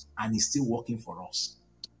for us and is still working for us.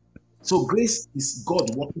 So grace is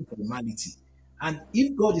God working for humanity. And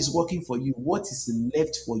if God is working for you, what is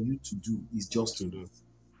left for you to do is just to do.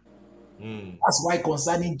 That's why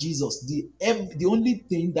concerning Jesus, the only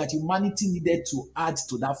thing that humanity needed to add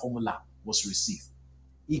to that formula was receive.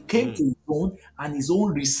 He came to his own, and his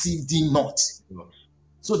own received him not.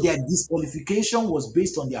 So their disqualification was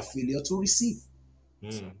based on their failure to receive.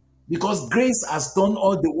 Because grace has done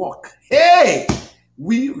all the work. Hey,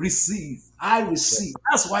 we receive. I receive.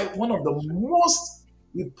 That's why one of the most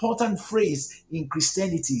important phrase in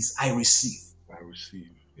Christianity is I receive. I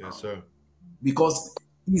receive. Yes, sir. Because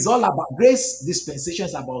it's all about grace dispensation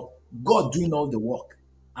is about God doing all the work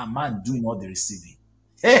and man doing all the receiving.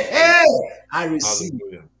 Hey, I receive.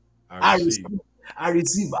 I receive. I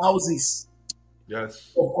receive houses.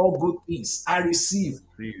 Yes. Of all good things. I receive.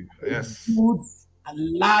 Yes. Good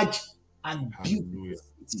and large and beautiful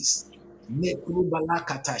cities.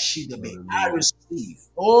 I receive.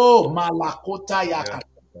 Oh, Malakota Yaka.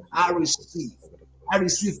 I receive. I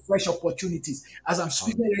receive fresh opportunities. As I'm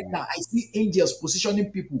speaking right now, I see angels positioning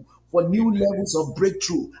people for new levels of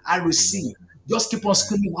breakthrough. I receive. Just keep on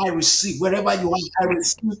screaming, I receive. Wherever you are, I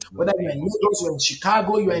receive. Whether you're in Lagos, you're in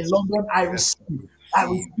Chicago, you're in London, I receive. I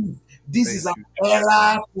receive. This is Thank an you.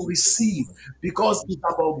 era to receive because it's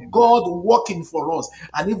about God working for us.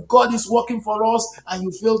 And if God is working for us and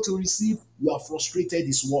you fail to receive, you have frustrated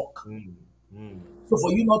his work. Mm, mm, So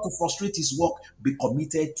for you not to frustrate his work, be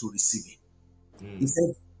committed to receiving. He mm.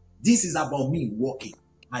 said, this is about me working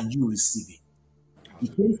and you receiving. He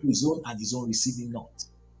came to his own and his own receiving not.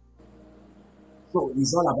 So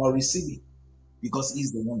it's all about receiving because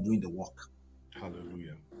he's the one doing the work.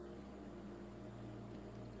 Hallelujah.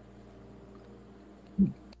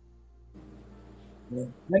 Let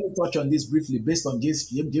me touch on this briefly based on James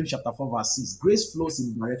chapter 4, verse 6. Grace flows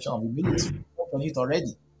in the direction of humility. We touched on it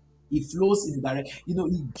already. It flows in the direction,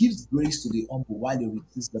 it gives grace to the humble while it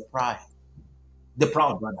resists the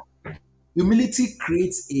proud rather. Humility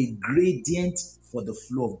creates a gradient for the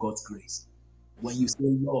flow of God's grace. When you say,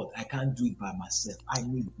 Lord, I can't do it by myself, I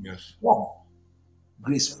need you. Yes.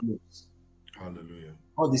 Grace flows. Hallelujah.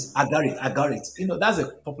 All this, I got it, I got it. That's a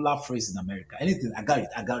popular phrase in America. Anything, I got it,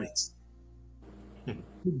 I got it.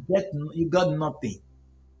 You got nothing.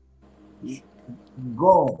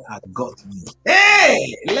 God has got me.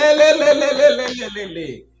 Hey!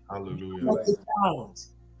 Hallelujah. Let it out.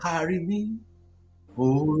 Carry me, oh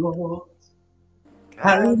Lord.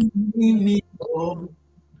 Carry me, Lord,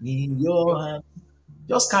 in your hand.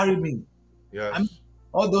 Just carry me. Yes.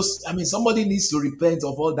 Somebody needs to repent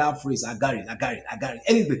of all that phrase. I got it, I got it, I got it.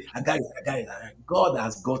 Anything, I got it, I got it. God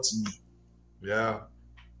has got me. Yeah.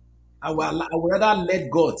 I would rather let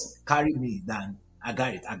God carry me than I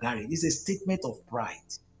got it, I got it. It's a statement of pride.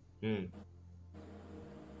 Mm.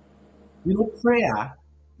 Prayer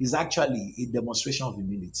is actually a demonstration of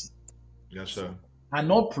humility. Yes, sir. And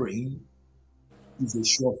not praying is a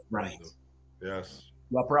show of pride. Yes.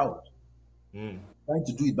 You are proud. Mm. Trying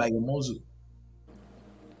to do it by your muscle.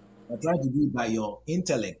 You're trying to do it by your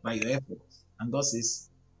intellect, by your efforts. And God says,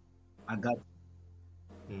 I got you.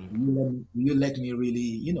 Mm. Will you let me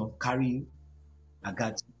really, carry you? I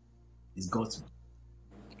got you. It's got me.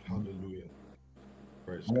 Hallelujah.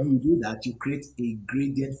 Praise And God. when you do that, you create a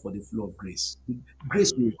gradient for the flow of grace.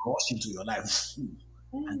 Grace will rush into your life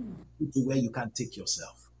and to where you can't take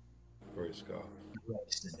yourself. Praise God.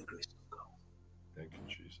 Rest in the grace of God. Thank you,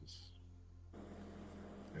 Jesus.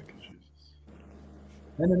 Thank you, Jesus.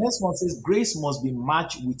 And the next one says, grace must be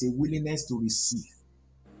matched with a willingness to receive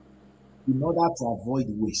in order to avoid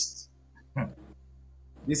waste.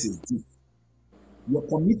 This is deep. Your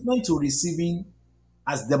commitment to receiving,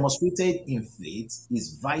 as demonstrated in faith,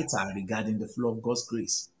 is vital regarding the flow of God's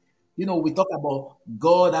grace. We talk about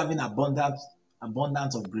God having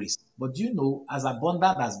abundance of grace. But as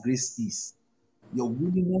abundant as grace is, your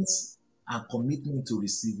willingness and commitment to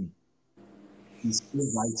receiving is so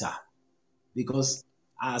vital. Because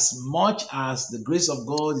as much as the grace of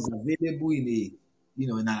God is available in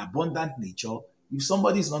an abundant nature, if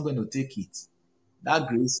somebody is not going to take it, that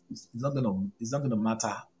grace is not going to matter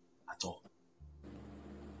at all.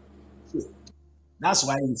 So that's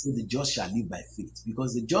why we say the just shall live by faith,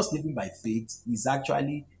 because the just living by faith is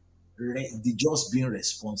actually the just being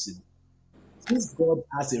responsible. Since God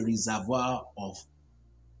has a reservoir of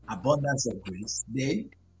abundance of grace,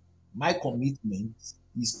 then my commitment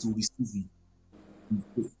is to receive it in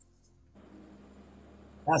faith.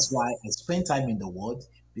 That's why I spend time in the Word,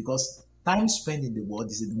 because time spent in the Word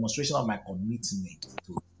is a demonstration of my commitment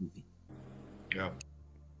to receive it. Yeah.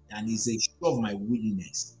 And it's a show of my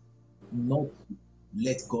willingness not to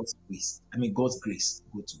let God's grace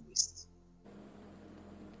go to waste.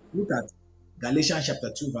 Look at Galatians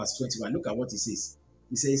chapter 2, verse 21. Look at what it says.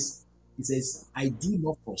 It says, I do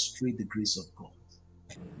not frustrate the grace of God.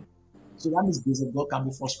 So that means the grace of God can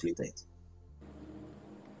be frustrated.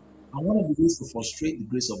 And one of the ways to frustrate the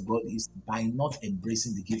grace of God is by not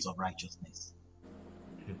embracing the gifts of righteousness.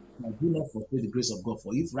 I do not frustrate the grace of God,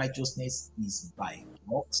 for if righteousness is by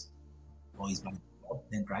works or is by God,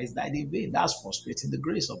 then Christ died in vain. That's frustrating the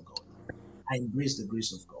grace of God. I embrace the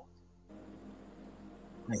grace of God.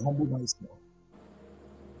 I humble myself.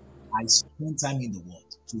 I spend time in the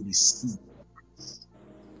Word to receive grace.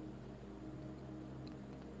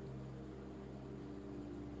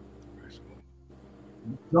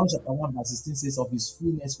 John chapter 1 verse 16 says, of his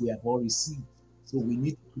fullness we have all received. So we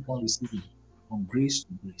need to keep on receiving from grace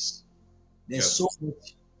to grace. There's so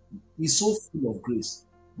much, he's so full of grace,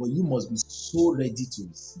 but you must be so ready to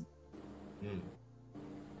receive.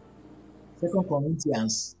 2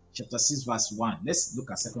 Corinthians chapter 6 verse 1. Let's look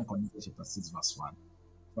at 2 Corinthians chapter 6 verse 1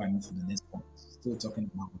 before I move to the next point. Still talking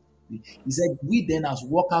about it. He said, we then as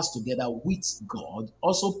workers together with God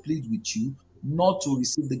also plead with you not to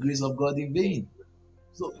receive the grace of God in vain.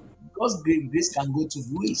 So God's grace can go to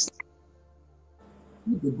waste.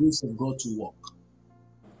 Put the grace of God to work.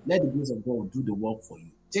 Let the grace of God do the work for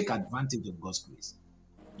you. Take advantage of God's grace.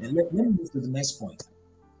 And let me move to the next point,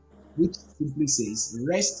 which simply says,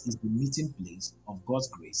 rest is the meeting place of God's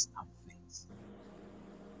grace and faith.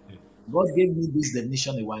 God gave me this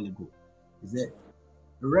definition a while ago. He said,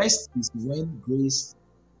 rest is when grace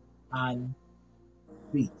and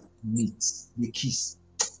faith meet, they kiss.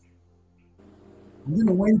 And you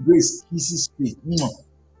know, when grace kisses faith,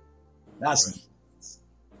 that's Rest. it.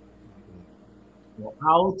 So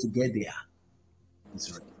how to get there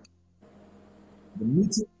is rest. The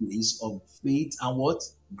meeting place of faith and what?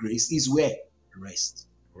 Grace is where? Rest.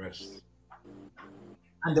 Rest.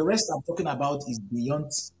 And the rest I'm talking about is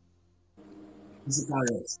beyond physical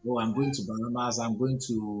rest. Oh, I'm going to Bahamas, I'm going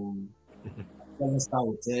to 7-star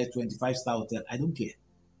hotel, 25-star hotel. I don't care.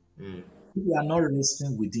 Mm. If you are not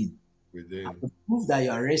resting within, Within. and the proof that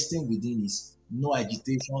you are resting within is no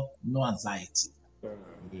agitation, no anxiety.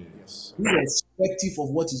 Yes. Irrespective of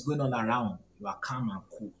what is going on around, you are calm and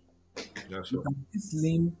cool. That's You all. can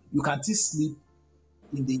still sleep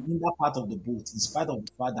in the inner part of the boat, in spite of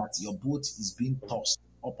the fact that your boat is being tossed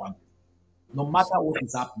up and no matter what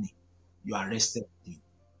is happening, you are rested within.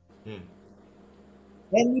 Mm.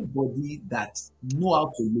 Anybody that know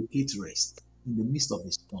how to locate rest in the midst of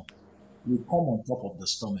a storm will come on top of the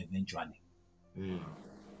storm eventually. Mm.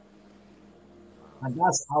 And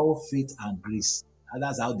that's how faith and grace, and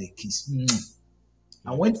that's how they kiss.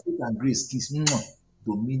 And when faith and grace kiss,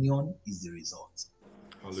 dominion is the result.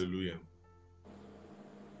 Hallelujah.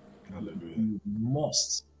 Hallelujah. You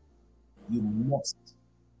must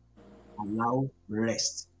allow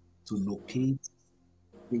rest to locate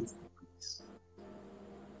faith and grace.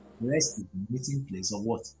 Rest is the meeting place of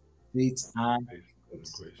what? Faith and Faith and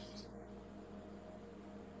grace.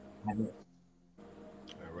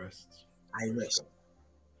 I rest. I rest.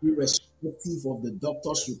 Irrespective of the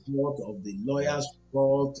doctor's report, of the lawyer's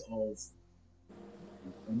report, of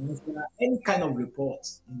any kind of report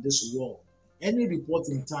in this world, any report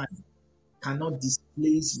in time cannot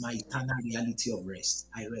displace my eternal reality of rest.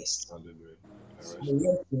 I rest. Hallelujah. I I rest.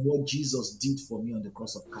 rest in what Jesus did for me on the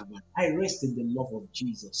cross of Calvary. I rest in the love of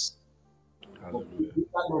Jesus. But Hallelujah.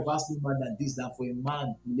 love has no more than this, that for a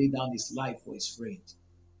man to lay down his life for his friend.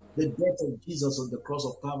 The death of Jesus on the cross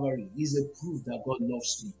of Calvary is a proof that God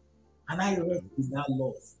loves me. And I rest in that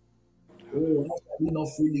love. Oh, how can he not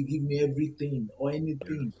freely give me everything or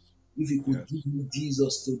anything if he could give me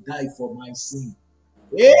Jesus to die for my sin?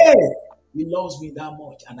 Hey! He loves me that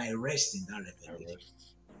much, and I rest in that I revelation.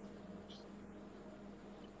 rest.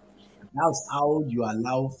 That's how you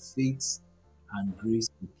allow faith and grace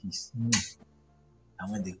to kiss.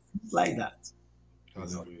 And when they kiss like that,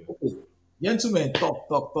 Hallelujah. okay, gentlemen, talk.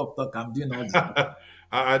 I'm doing all this.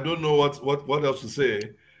 I don't know what else to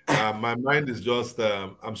say. My mind is just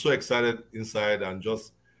I'm so excited inside and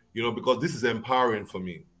just because this is empowering for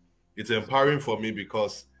me. It's empowering for me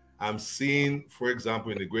because I'm seeing, for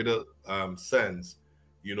example, in a greater sense,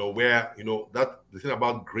 where that the thing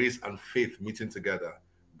about grace and faith meeting together.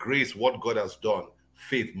 Grace, what God has done.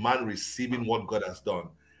 Faith, man receiving what God has done,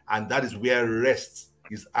 and that is where rest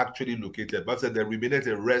is actually located. But said there remained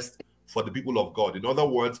a rest for the people of God. In other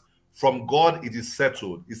words, from God it is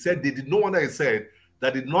settled. He said they did no wonder he said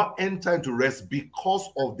that did not enter into rest because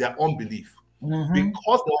of their unbelief. Because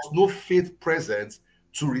there was no faith present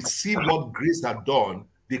to receive what grace had done,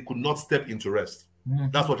 they could not step into rest.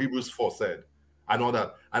 That's what Hebrews 4 said. And all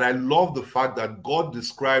that. And I love the fact that God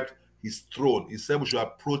described his throne. He said we should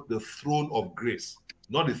approach the throne of grace,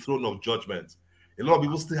 not the throne of judgment. A lot of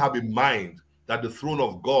people still have in mind that the throne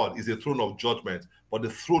of God is a throne of judgment, but the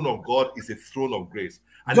throne of God is a throne of grace.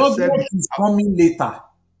 And judgment is coming later.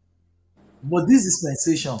 But this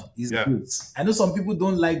dispensation is grace. I know some people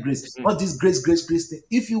don't like grace. What this grace thing.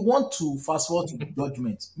 If you want to fast forward to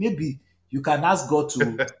judgment, maybe you can ask God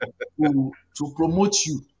to promote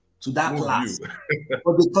you to that class.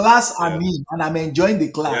 But the class I'm in, and I'm enjoying the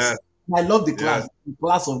class. I love the class, the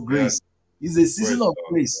class of grace. It's a season of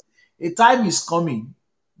grace. A time is coming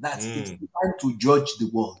that it's time to judge the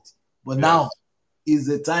world. But now is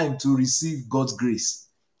the time to receive God's grace.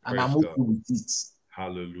 And I'm okay with it.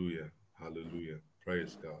 Hallelujah. Hallelujah.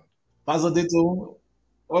 Praise God. Pastor Deto,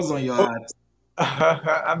 what's on your heart?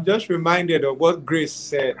 I'm just reminded of what grace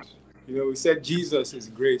said. We said Jesus is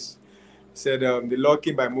grace. He said the law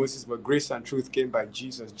came by Moses, but grace and truth came by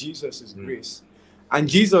Jesus. Jesus is grace. And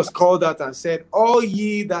Jesus called out and said, all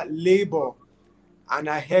ye that labor and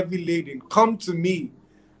are heavy laden, come to me,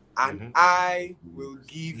 and I will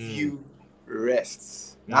give you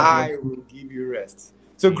rest. I will give you rest.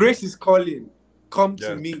 So grace is calling. Come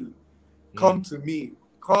to me. Come to me.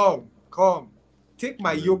 Come. Take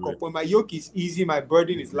my yoke upon. My yoke is easy, my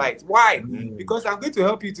burden is light. Why? Because I'm going to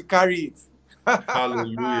help you to carry it.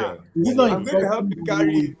 Hallelujah. You know, I'm going to help interesting, you you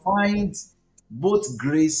carry will it. find both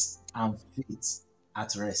grace and faith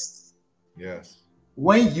at rest. Yes.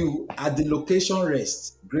 When you at the location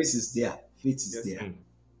rest, grace is there, faith is Yes. there,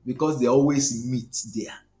 because they always meet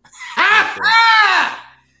there. Yes, sir.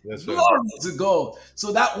 Yes, sir. Glory to God.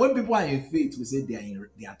 So that when people are in faith, we say they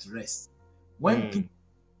are at rest. When people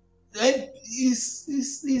then is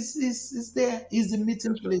there is the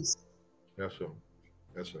meeting place. Yes, sir.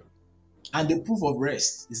 Yes, sir. And the proof of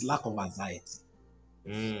rest is lack of anxiety.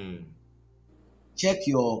 Mm. Check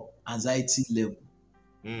your anxiety level.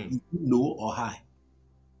 Mm. Is it low or high?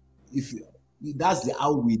 If you, that's the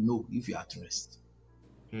how we know if you're at rest.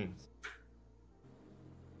 Mm.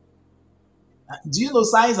 Do you know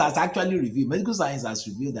science has actually revealed, medical science has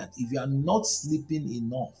revealed that if you are not sleeping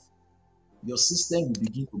enough, your system will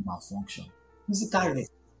begin to malfunction. Physical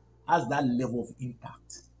rest has that level of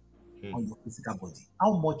impact on your physical body.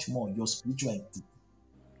 How much more your spiritual entity?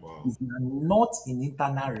 Wow. If you are not in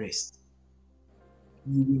internal rest,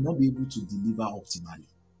 you will not be able to deliver optimally.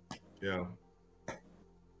 Yeah.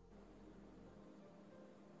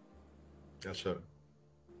 Yes, sir.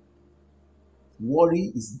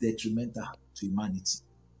 Worry is detrimental to humanity.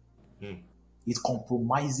 Mm. It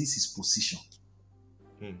compromises his position.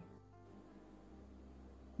 Mm.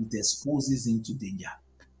 It exposes him to danger.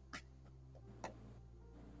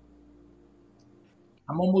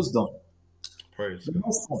 I'm almost done. Praise The God.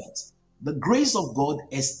 next point. The grace of God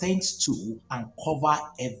extends to and cover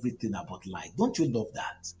everything about life. Don't you love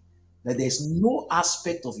that? That there's no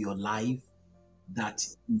aspect of your life that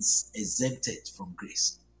is exempted from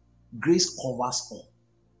grace. Grace covers all.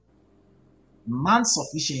 Man's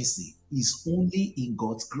sufficiency is only in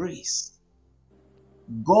God's grace.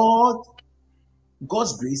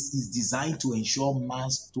 God's grace is designed to ensure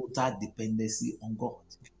man's total dependency on God.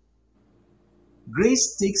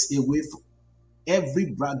 Grace takes away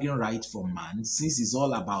every bragging right from man, since it's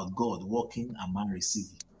all about God working and man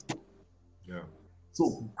receiving. Yeah.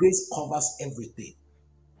 So grace covers everything.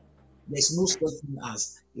 There's no such thing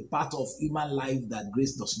as a part of human life that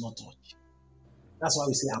grace does not touch. That's why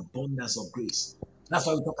we say abundance of grace. That's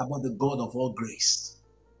why we talk about the God of all grace.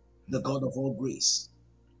 The God of all grace.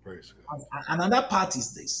 Praise God. Another part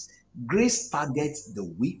is this: grace targets the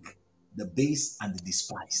weak, the base, and the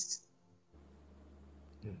despised.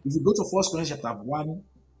 If you go to 1 Corinthians chapter 1,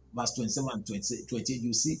 verse 27 and 28,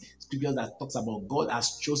 you see scripture that talks about God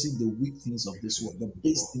has chosen the weak things of this world, the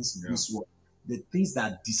base things of this world, the things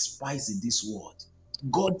that are despised in this world.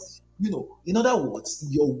 God, in other words,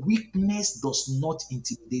 your weakness does not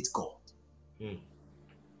intimidate God.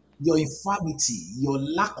 Your infirmity, your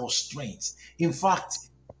lack of strength, in fact,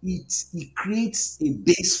 it creates a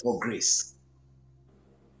base for grace.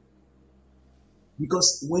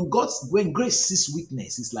 Because when grace sees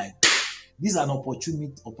weakness, it's like this is an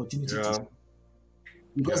opportunity to,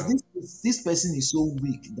 because this person is so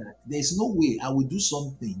weak that there's no way I will do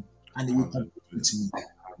something and they will compete with me.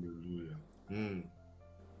 Hallelujah.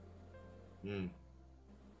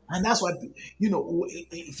 And that's why,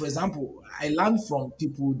 for example, I learned from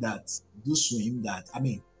people that do swim that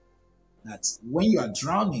when you are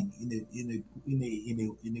drowning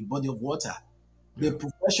in a body of water, the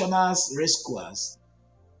professionals rescuers,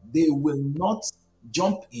 they will not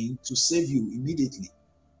jump in to save you immediately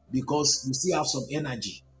because you still have some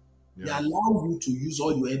energy. They allow you to use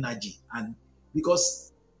all your energy, and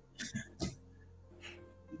because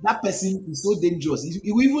that person is so dangerous,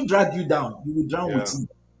 he will even drag you down. You will drown with him.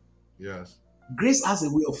 Yes. Grace has a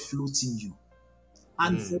way of floating you.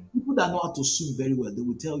 And for people that know how to swim very well, they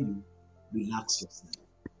will tell you, relax yourself.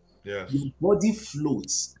 Yes. Your body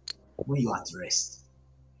floats when you're at rest.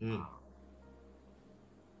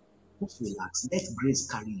 Just relax. Let grace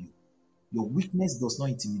carry you. Your weakness does not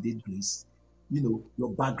intimidate grace. Your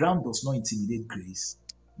background does not intimidate grace.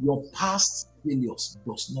 Your past failures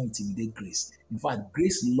does not intimidate grace. In fact,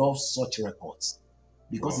 grace loves such records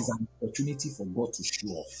because it's an opportunity for God to show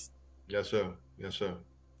off. Yes, sir. Yes, sir.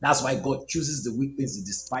 That's why God chooses the weak things, the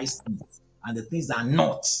despised things, and the things that are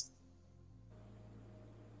not.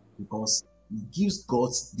 Because He gives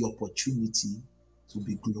God the opportunity to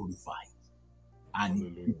be glorified. And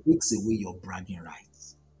He takes away your bragging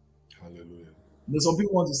rights. Hallelujah. Some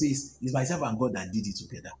people want to say it's myself and God that did it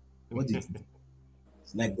together. What did you do?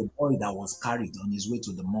 It's like the boy that was carried on his way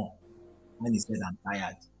to the mall when he said, I'm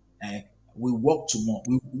tired. We walk to mall.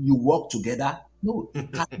 You walk together? No, he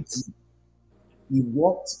carried you. He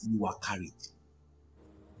walked, you are carried.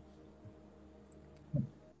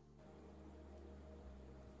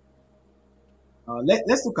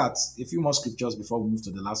 Let's look at a few more scriptures before we move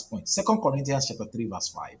to the last point. 2 Corinthians chapter 3, verse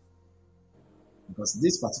 5. Because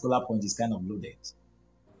this particular point is kind of loaded.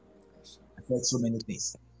 I've heard so many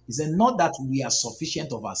things. He said, not that we are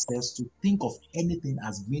sufficient of ourselves to think of anything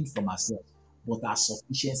as being from ourselves, but our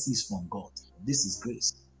sufficiency is from God. This is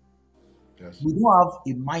grace. Yes. We don't have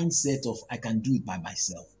a mindset of I can do it by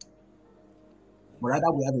myself. But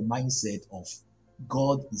rather we have a mindset of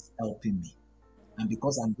God is helping me. And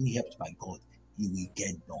because I'm being helped by God, He will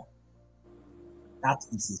get done. That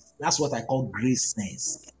is it. That's what I call grace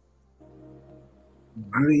sense.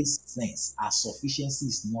 Grace sense. Our sufficiency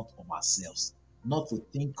is not of ourselves. Not to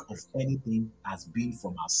think of anything as being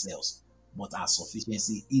from ourselves, but our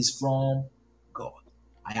sufficiency is from God.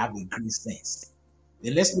 I have a grace sense.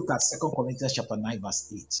 Then let's look at 2 Corinthians chapter 9,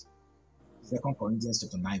 verse 8. 2 Corinthians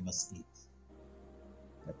chapter 9, verse 8.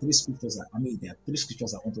 There are three scriptures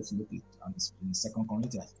I want us to look at in 2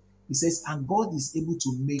 Corinthians. It says, and God is able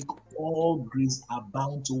to make all grace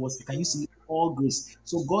abound towards. Can you see all grace?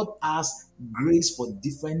 So God has grace for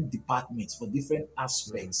different departments, for different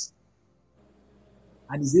aspects.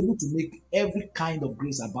 And is able to make every kind of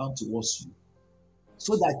grace abound towards you.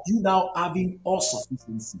 So that you now having all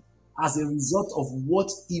sufficiency as a result of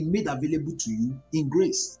what He made available to you in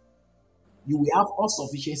grace. You will have all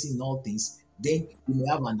sufficiency in all things. Then you may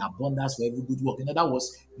have an abundance for every good work. In other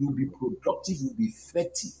words, you'll be productive, you'll be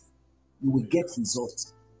effective. You will get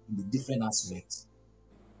results in the different aspects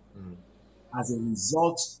as a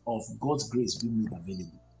result of God's grace being made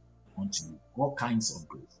available unto you. All kinds of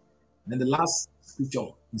grace. And then the last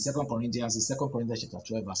scripture in 2 Corinthians is 2 Corinthians chapter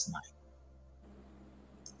 12, verse 9.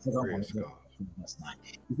 2 Corinthians 12, verse 9.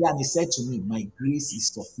 And He said to me, my grace is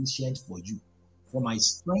sufficient for you, for my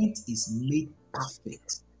strength is made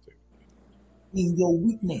perfect in your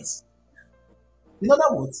weakness. In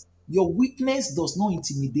other words, your weakness does not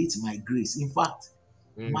intimidate my grace. In fact,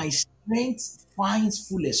 my strength finds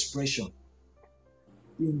full expression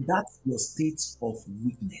in that your state of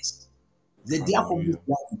weakness. Therefore,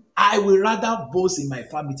 I will rather boast in my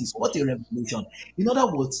infirmities. What a revelation. In other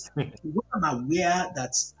words, when I'm aware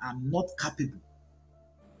that I'm not capable,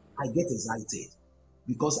 I get excited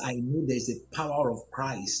because I know there's a power of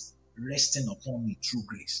Christ resting upon me through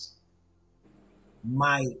grace.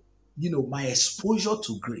 My exposure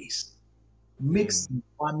to grace makes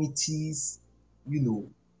infirmities,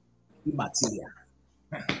 immaterial.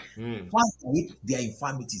 Their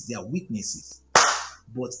infirmities, their weaknesses.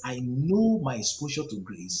 But I know my exposure to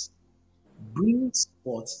grace brings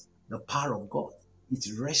forth the power of God. It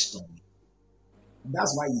rests on me. And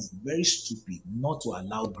that's why it's very stupid not to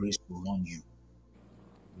allow grace to run you.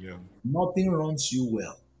 Yeah. Nothing runs you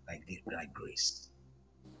well like grace.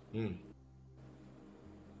 The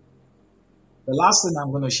last thing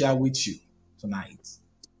I'm going to share with you tonight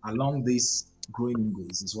along this growing in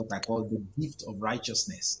grace is what I call the gift of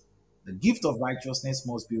righteousness. The gift of righteousness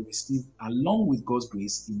must be received along with God's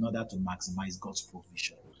grace in order to maximize God's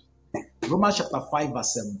provision. Romans chapter 5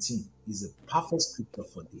 verse 17 is a perfect scripture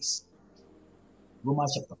for this.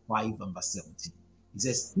 Romans chapter 5 and verse 17. It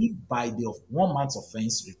says, if by the one man's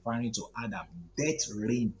offense, referring to Adam, death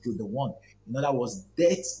reigned through the one. In other words,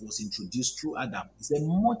 death was introduced through Adam. He said,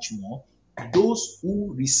 much more, those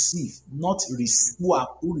who receive,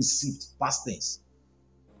 who received, past tense.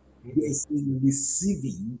 There is a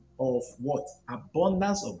receiving of what?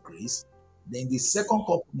 Abundance of grace. Then the second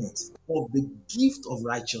component of the gift of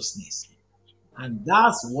righteousness. And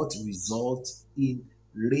that's what results in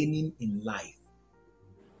reigning in life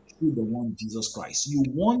through the one Jesus Christ. You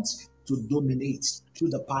want to dominate through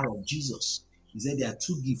the power of Jesus. He said there are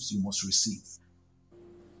two gifts you must receive.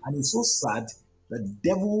 And it's so sad that the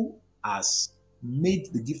devil has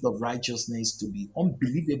made the gift of righteousness to be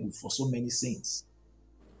unbelievable for so many saints.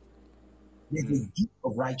 There's a gift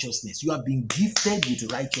of righteousness. You have been gifted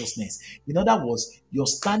with righteousness. In other words, your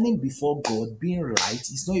standing before God being right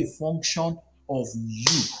is not a function of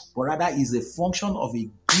you, but rather is a function of a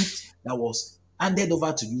gift that was handed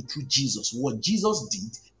over to you through Jesus. What Jesus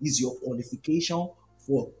did is your qualification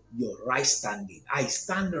for your right standing. I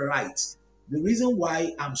stand right. The reason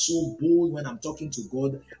why I'm so bold when I'm talking to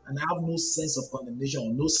God and I have no sense of condemnation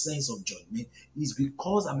or no sense of judgment is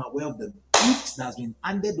because I'm aware of the gift that has been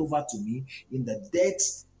handed over to me in the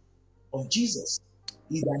death of Jesus.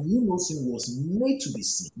 Is that no sin was made to be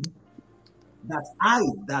sin, that I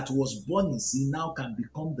that was born in sin now can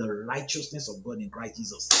become the righteousness of God in Christ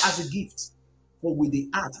Jesus as a gift. For with the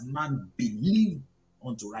heart man believed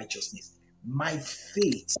unto righteousness. My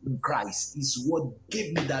faith in Christ is what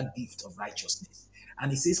gave me that gift of righteousness.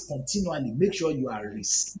 And it says continually, make sure you are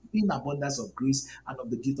receiving abundance of grace and of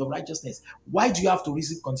the gift of righteousness. Why do you have to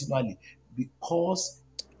receive continually? because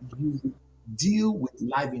you deal with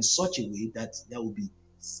life in such a way that there will be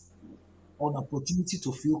an opportunity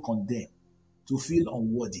to feel condemned, to feel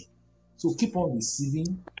unworthy. So keep on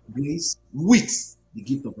receiving grace with the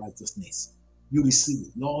gift of righteousness. You receive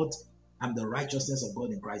it. Lord, I'm the righteousness of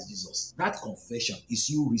God in Christ Jesus. That confession is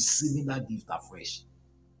you receiving that gift afresh.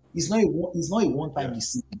 It's not a one-time Yes.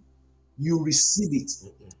 receiving. You receive it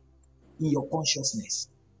in your consciousness.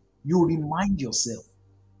 You remind yourself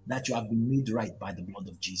that you have been made right by the blood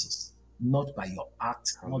of Jesus, not by your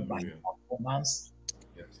act, not by Hallelujah. your performance,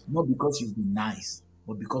 Yes. not because you've been nice,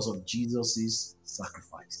 but because of Jesus'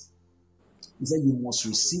 sacrifice. He said you must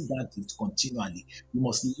receive that gift continually. You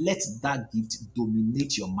must let that gift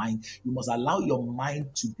dominate your mind. You must allow your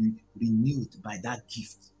mind to be renewed by that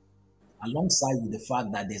gift, alongside with the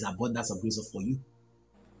fact that there's abundance of grace for you.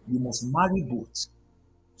 You must marry both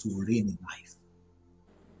to reign in life.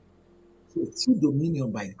 So true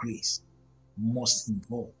dominion by grace must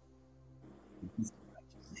involve the gift of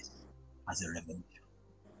righteousness as a revelation.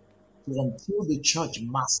 So until the church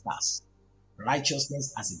masters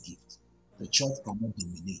righteousness as a gift, the church cannot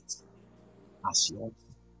dominate as yours.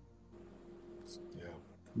 Yeah.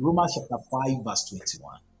 Romans chapter 5, verse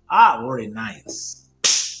 21. Ah, what a night.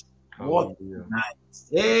 What Hallelujah. a night.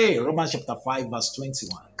 Hey, Romans chapter 5, verse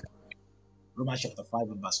 21. Romans chapter 5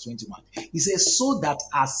 and verse 21. He says, so that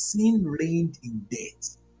as sin reigned in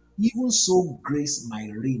death, even so grace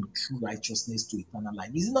might reign through righteousness to eternal life.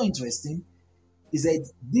 Is it not interesting? He said,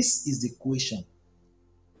 this is the question.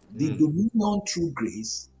 The dominion through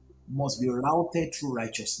grace must be routed through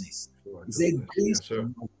righteousness. He said, grace Yes, sir.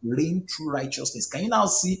 must reign through righteousness. Can you now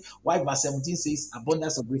see why verse 17 says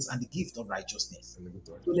abundance of grace and the gift of righteousness?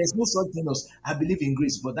 So there's no such thing as I believe in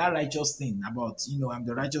grace, but that righteous thing about I'm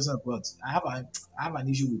the righteousness of God. I have an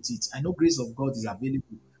issue with it. I know grace of God is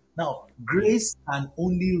available. Now, grace can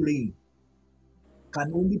only reign,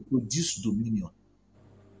 can only produce dominion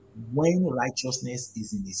when righteousness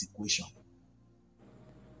is in its equation.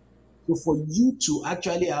 So for you to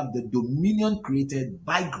actually have the dominion created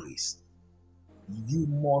by grace, you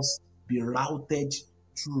must be routed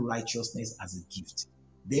through righteousness as a gift.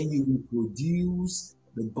 Then you will produce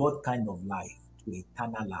the God kind of life to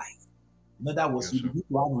eternal life. In other words, Yes, you sir. begin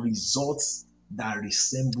to have results that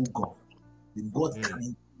resemble God, the God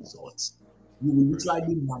kind results. You will Praise God.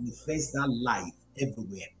 literally manifest that life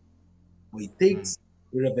everywhere. But it takes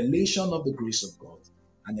a revelation of the grace of God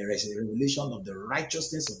and a revelation of the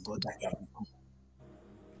righteousness of God that you have become.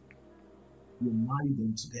 You marry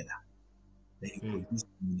them together, then you produce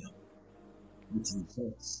union with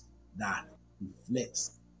results that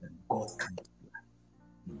reflects the God kind of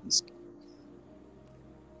life in this.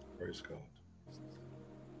 Praise God.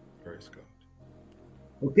 Praise God.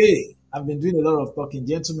 Okay, I've been doing a lot of talking.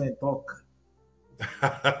 Gentlemen, talk.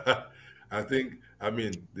 I think,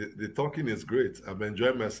 the talking is great. I'm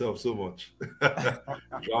enjoying myself so much,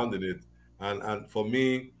 drowned in it. And for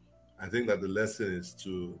me, I think that the lesson is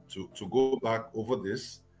to go back over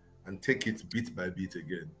this and take it bit by bit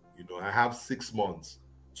again. I have 6 months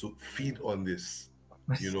to feed on this.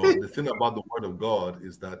 The thing about the Word of God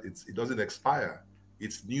is that it doesn't expire.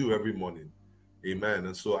 It's new every morning. Amen.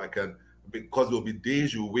 And so because there'll be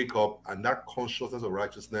days you wake up and that consciousness of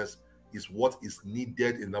righteousness is what is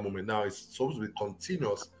needed in that moment. Now, it's supposed to be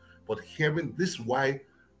continuous, but hearing this, why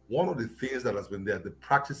one of the things that has been there, the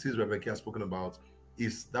practices Rebecca has spoken about,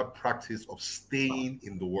 is that practice of staying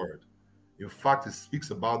in the Word. In fact, it speaks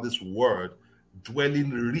about this Word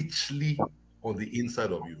dwelling richly on the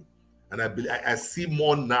inside of you. And I see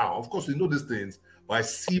more now. Of course, we know these things, but I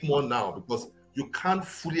see more now because you can't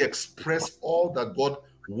fully express all that God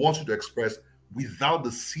wants you to express without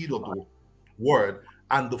the seed of the Word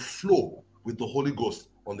and the flow with the Holy Ghost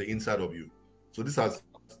on the inside of you. So this has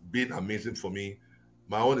been amazing for me.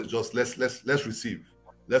 My own is just let's receive.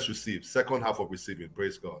 Let's receive. Second half of receiving.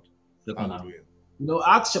 Praise God. Hallelujah.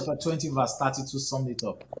 Acts chapter 20, verse 32 summed it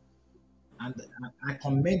up. And I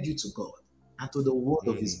commend you to God and to the word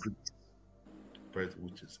of his grace.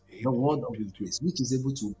 Which is The able word to of his build you. grace, which is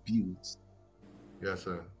able to build. Yes,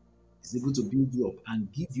 sir. Is able to build you up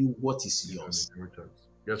and give you what is yours.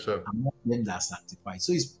 Yes, sir. Among them that are sanctified.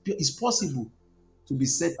 So it's possible to be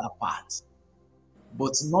set apart,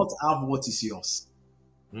 but not have what is yours.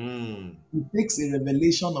 It takes a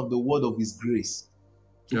revelation of the word of his grace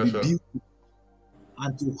to be built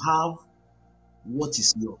and to have what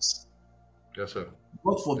is yours. Yes, sir.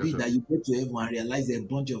 God forbid that you get to heaven and realize there are a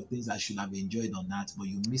bunch of things I should have enjoyed on earth, but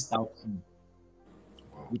you missed out on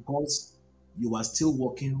because you are still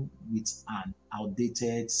working with an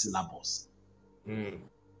outdated syllabus.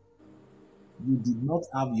 You did not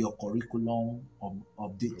have your curriculum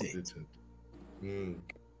updated. Mm.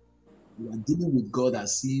 You are dealing with God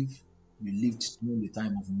as if you lived during the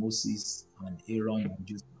time of Moses and Aaron and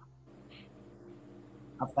Joseph.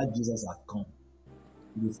 After Jesus had come,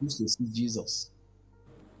 you refuse to see Jesus.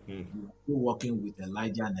 Mm. You are still working with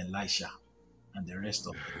Elijah and Elisha and the rest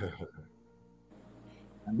of them.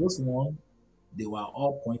 And those ones, they were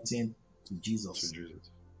all pointing to To Jesus. Jesus.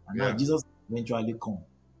 And now Yeah. Jesus eventually come,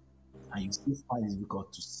 and you still find it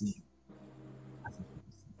difficult to see him as a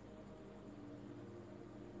person.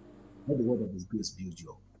 Let the word of his grace build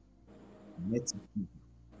you up, and let him give you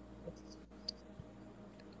what is yours.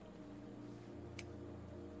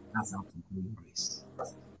 That's how to grow in grace.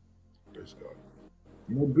 Praise God.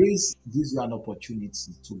 You know, grace gives you an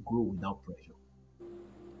opportunity to grow without pressure,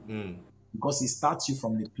 Mm. because it starts you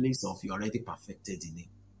from the place of you're already perfected in him.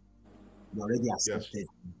 You're already Yes. accepted.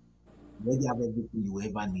 You already have everything you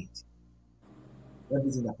ever need.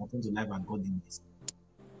 Everything that pertains to life and godliness.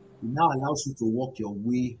 It now allows you to walk your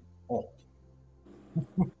way up,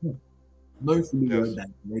 knowing fully well Yes. that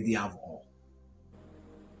you already have all.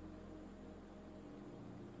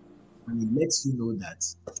 And it lets you know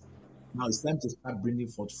that now it's time to start bringing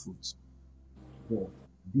forth fruit. But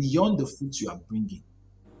beyond the fruit you are bringing,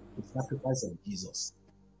 the sacrifice of Jesus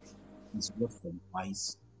is what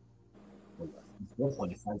qualifies for you. It's what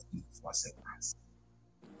qualifies you for acceptance.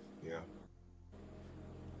 Yeah.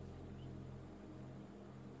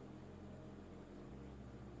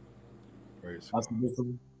 Praise That's God.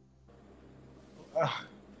 beautiful.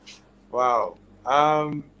 Wow.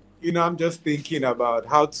 I'm just thinking about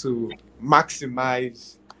how to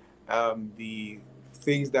maximize the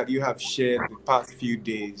things that you have shared the past few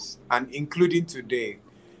days and including today.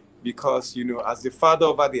 Because, as the father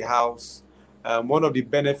over the house, one of the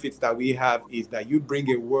benefits that we have is that you bring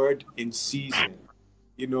a word in season.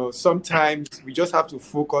 Sometimes we just have to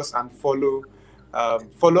focus and follow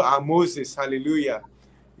our Moses. Hallelujah.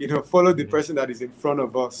 Follow the person that is in front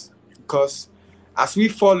of us, because as we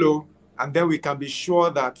follow, and then we can be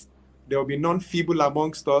sure that there will be none feeble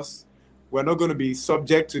amongst us. We're not going to be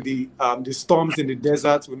subject to the storms in the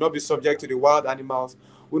desert. We'll not be subject to the wild animals.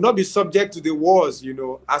 We'll not be subject to the wars,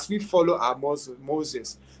 as we follow our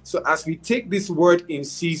Moses. So as we take this word in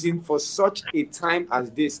season for such a time as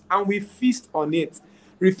this, and we feast on it,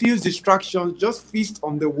 refuse distractions, just feast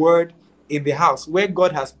on the word in the house where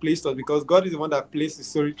God has placed us, because God is the one that placed the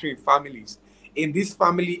solitary in families. In this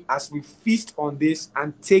family, as we feast on this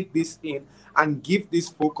and take this in and give this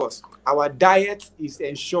focus, our diet is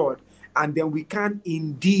ensured, and then we can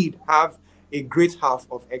indeed have a great half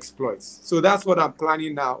of exploits. So that's what I'm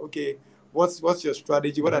planning now. Okay, what's your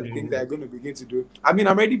strategy? What are the things that I'm going to begin to do? I mean,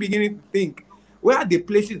 I'm already beginning to think, where are the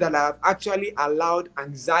places that I have actually allowed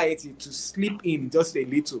anxiety to slip in just a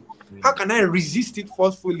little? How can I resist it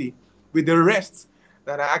forcefully with the rest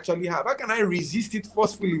that I actually have? How can I resist it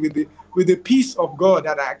forcefully with the peace of God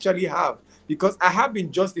that I actually have? Because I have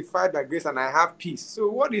been justified by grace and I have peace. So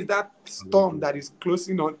what is that storm that is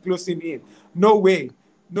closing in? No way.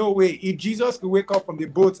 No way. If Jesus could wake up from the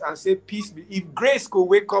boat and say, peace be, if grace could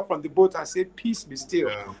wake up from the boat and say, peace be still,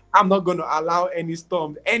 Yeah. I'm not going to allow any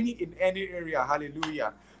storm, in any area.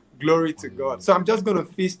 Hallelujah. Glory to God. So I'm just going to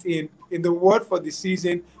feast in the word for the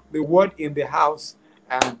season, the word in the house,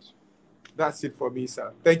 and that's it for me,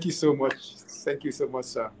 sir. Thank you so much. Thank you so much,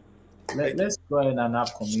 sir. Let's go ahead and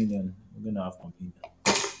have communion. We're going to have communion.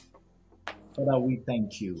 Father, we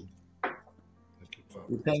thank you. Thank you, Father.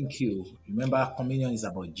 We thank you. Remember, communion is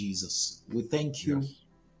about Jesus. We thank you, Yes.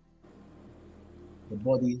 the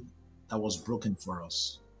body that was broken for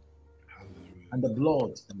us Hallelujah. and the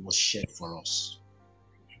blood that was shed for us.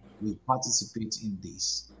 We participate in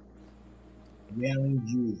this, wearing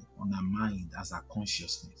you on our mind as our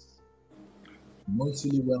consciousness, knowing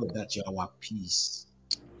fully well that you are our peace,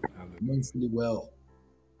 knowing Hallelujah. fully well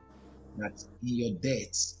that in your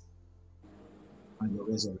death and your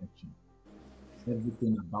resurrection,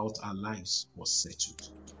 everything about our lives was settled.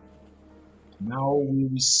 Now we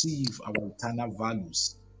receive our eternal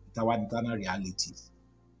values, our eternal realities,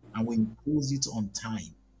 and we impose it on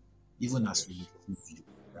time, even as we Yes. receive you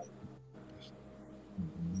right Yes. now. In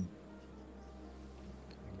the name.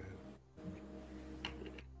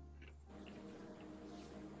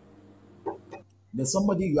 There's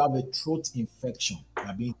somebody, you have a throat infection, you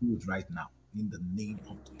are being healed right now in the name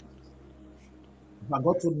of Jesus. But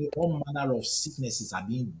God told me all manner of sicknesses are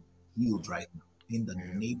being healed right now in the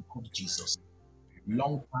Amen. name of Jesus. Amen.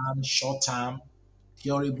 Long term, short term,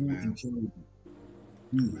 curable, Amen. incurable,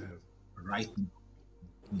 healed Amen. right now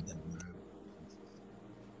in the name. Amen.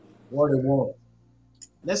 What a word.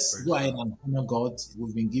 Let's Praise go ahead God. and honor God.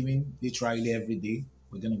 We've been giving literally every day.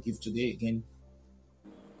 We're going to give today again.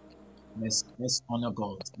 Let's honor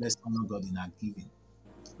God. Let's honor God in our giving.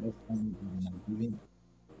 Let's honor God in our giving.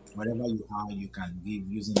 Wherever you are, you can give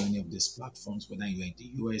using any of these platforms, whether you're in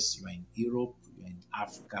the US, you're in Europe, you're in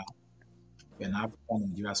Africa, you're in Africa,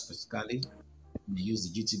 Nigeria specifically, you may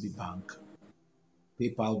use the GTB Bank.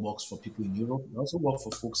 PayPal works for people in Europe. It also works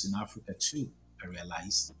for folks in Africa too, I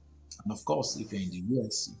realize. And of course, if you're in the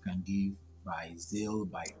US, you can give by Zelle,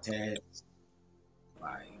 by text,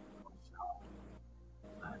 by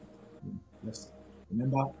and just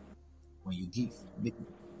remember when you give, make it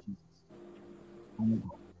for Jesus. Honor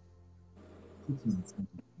God. Put him in front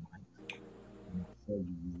of your mind. And I tell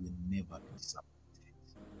you will never be disappointed.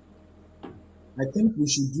 I think we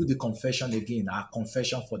should do the confession again, our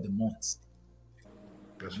confession for the month.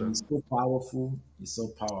 Yes, sir. It's so powerful. It's so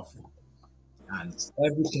powerful. And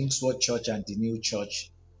every Kingsword Church and the new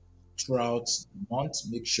church throughout the month,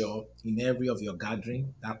 make sure in every of your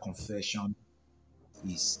gathering that confession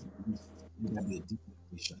is either be a deep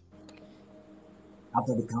confession.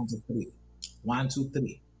 After the count of 3, 1, 2,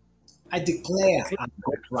 3. I declare and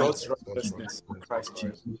God's right righteousness in Christ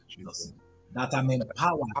Jesus. that I'm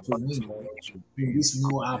empowered to win in this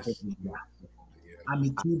new half of the year. I'm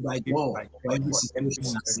equipped by God for every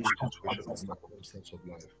situation and circumstance.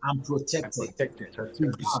 I'm protected,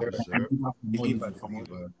 delivered from all.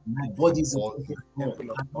 My body is a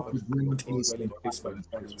temple of God, and not a dwelling place for the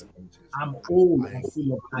I'm old and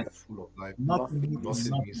full of life. Nothing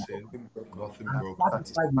missing, nothing I'm broken.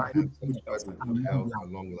 satisfied with good Satisfied things with and good long health life.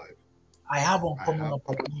 and long life. I have I uncommon have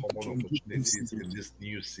opportunities in this opportunities season. in this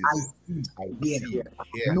new I season. see, I hear, see,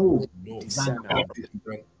 hear, know, know, than and property.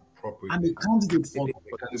 discern I'm appropriately. a candidate for I'm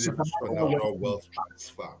a candidate for supernatural supernatural wealth. wealth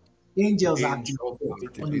transfer. Angels are Angels are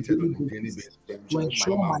activated on a activated daily on a daily basis basis to to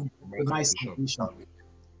ensure ensure my my salvation. salvation.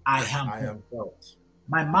 I am I helped. am helped.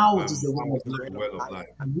 My My mouth is the mouth well of is the life, well of life,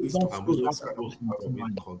 and wisdom and flows wisdom out of flows it out of it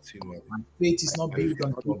continually. continually. My faith is not My built faith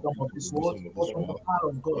on is the not wisdom built of on this the world, wisdom of but this on the world, power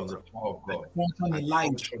of but God. on the power of I God. function I in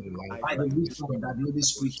life function in life by the by the wisdom wisdom that of the Holy the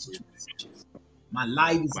Holy Spirit Spirit. teaches. My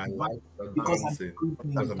life is My advanced life is because I'm advancing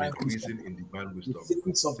increasing in because I'm divine wisdom. increasing in divine The wisdom.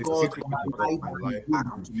 secrets of The God for secrets my of God life for are my life revealed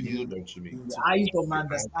are unto me. revealed unto me. The eyes of my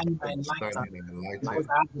The eyes understanding of are enlightened understanding and because enlightened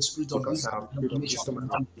I have the spirit of because I wisdom have and the revelation wisdom and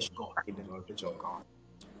and knowledge of God. knowledge of God.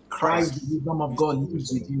 Christ, the Christ, wisdom of God, the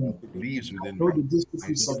lives wisdom of within me. God, lives I within know me. the deep I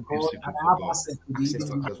secrets know of the deep God and secrets I of have God. access to the I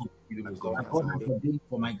hidden have access wisdom to the hidden wisdom that that God has God ordained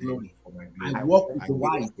for my ordained glory. for my I glory. walk with I the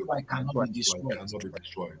wise walk with so I the cannot be wise so I destroyed. cannot be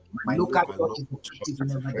destroyed. My local My church local is church effective is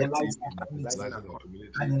in effective evangelizing our in community evangelizing our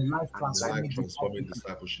and community in life and life transforming transforming discipleship.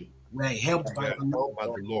 discipleship. We are helped We by are the Lord helped by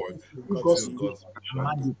the Lord to to fulfill God's fulfill vision God's and vision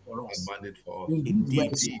mandate for and us. mandate for us. Indeed, we are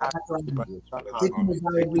a Indeed, supernatural it army, is supernatural taking army,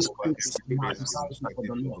 over every taking over space every in our space in the society for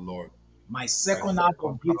the society for Lord. the Lord. My My second half second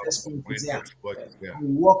of great half of exploit is great here. exploit is I here.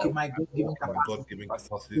 walk in my I God-given walk in my capacity God-given to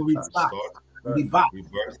capacity to restart, restart, rebirth,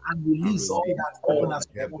 rebirth, and and release all release that heaven all has that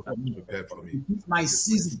heaven prepared for has me. prepared for me. It is my It is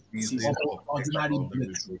my season season of of extraordinary extraordinary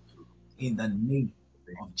breakthrough breakthrough. in the name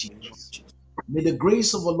Thank of you, Jesus. Jesus. May the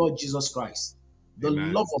grace of our Lord Jesus Christ, the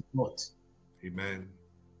love Amen. of God, Amen.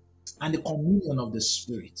 and the communion of the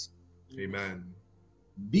Spirit Amen.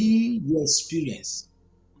 be your experience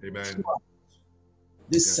Amen. throughout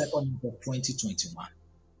this Yes. second half of 2021.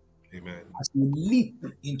 Amen. As you leap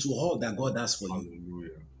into all that God has for you, Hallelujah.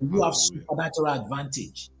 you have Hallelujah. supernatural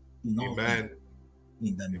advantage in all things Amen.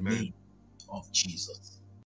 in the Amen. name of Jesus.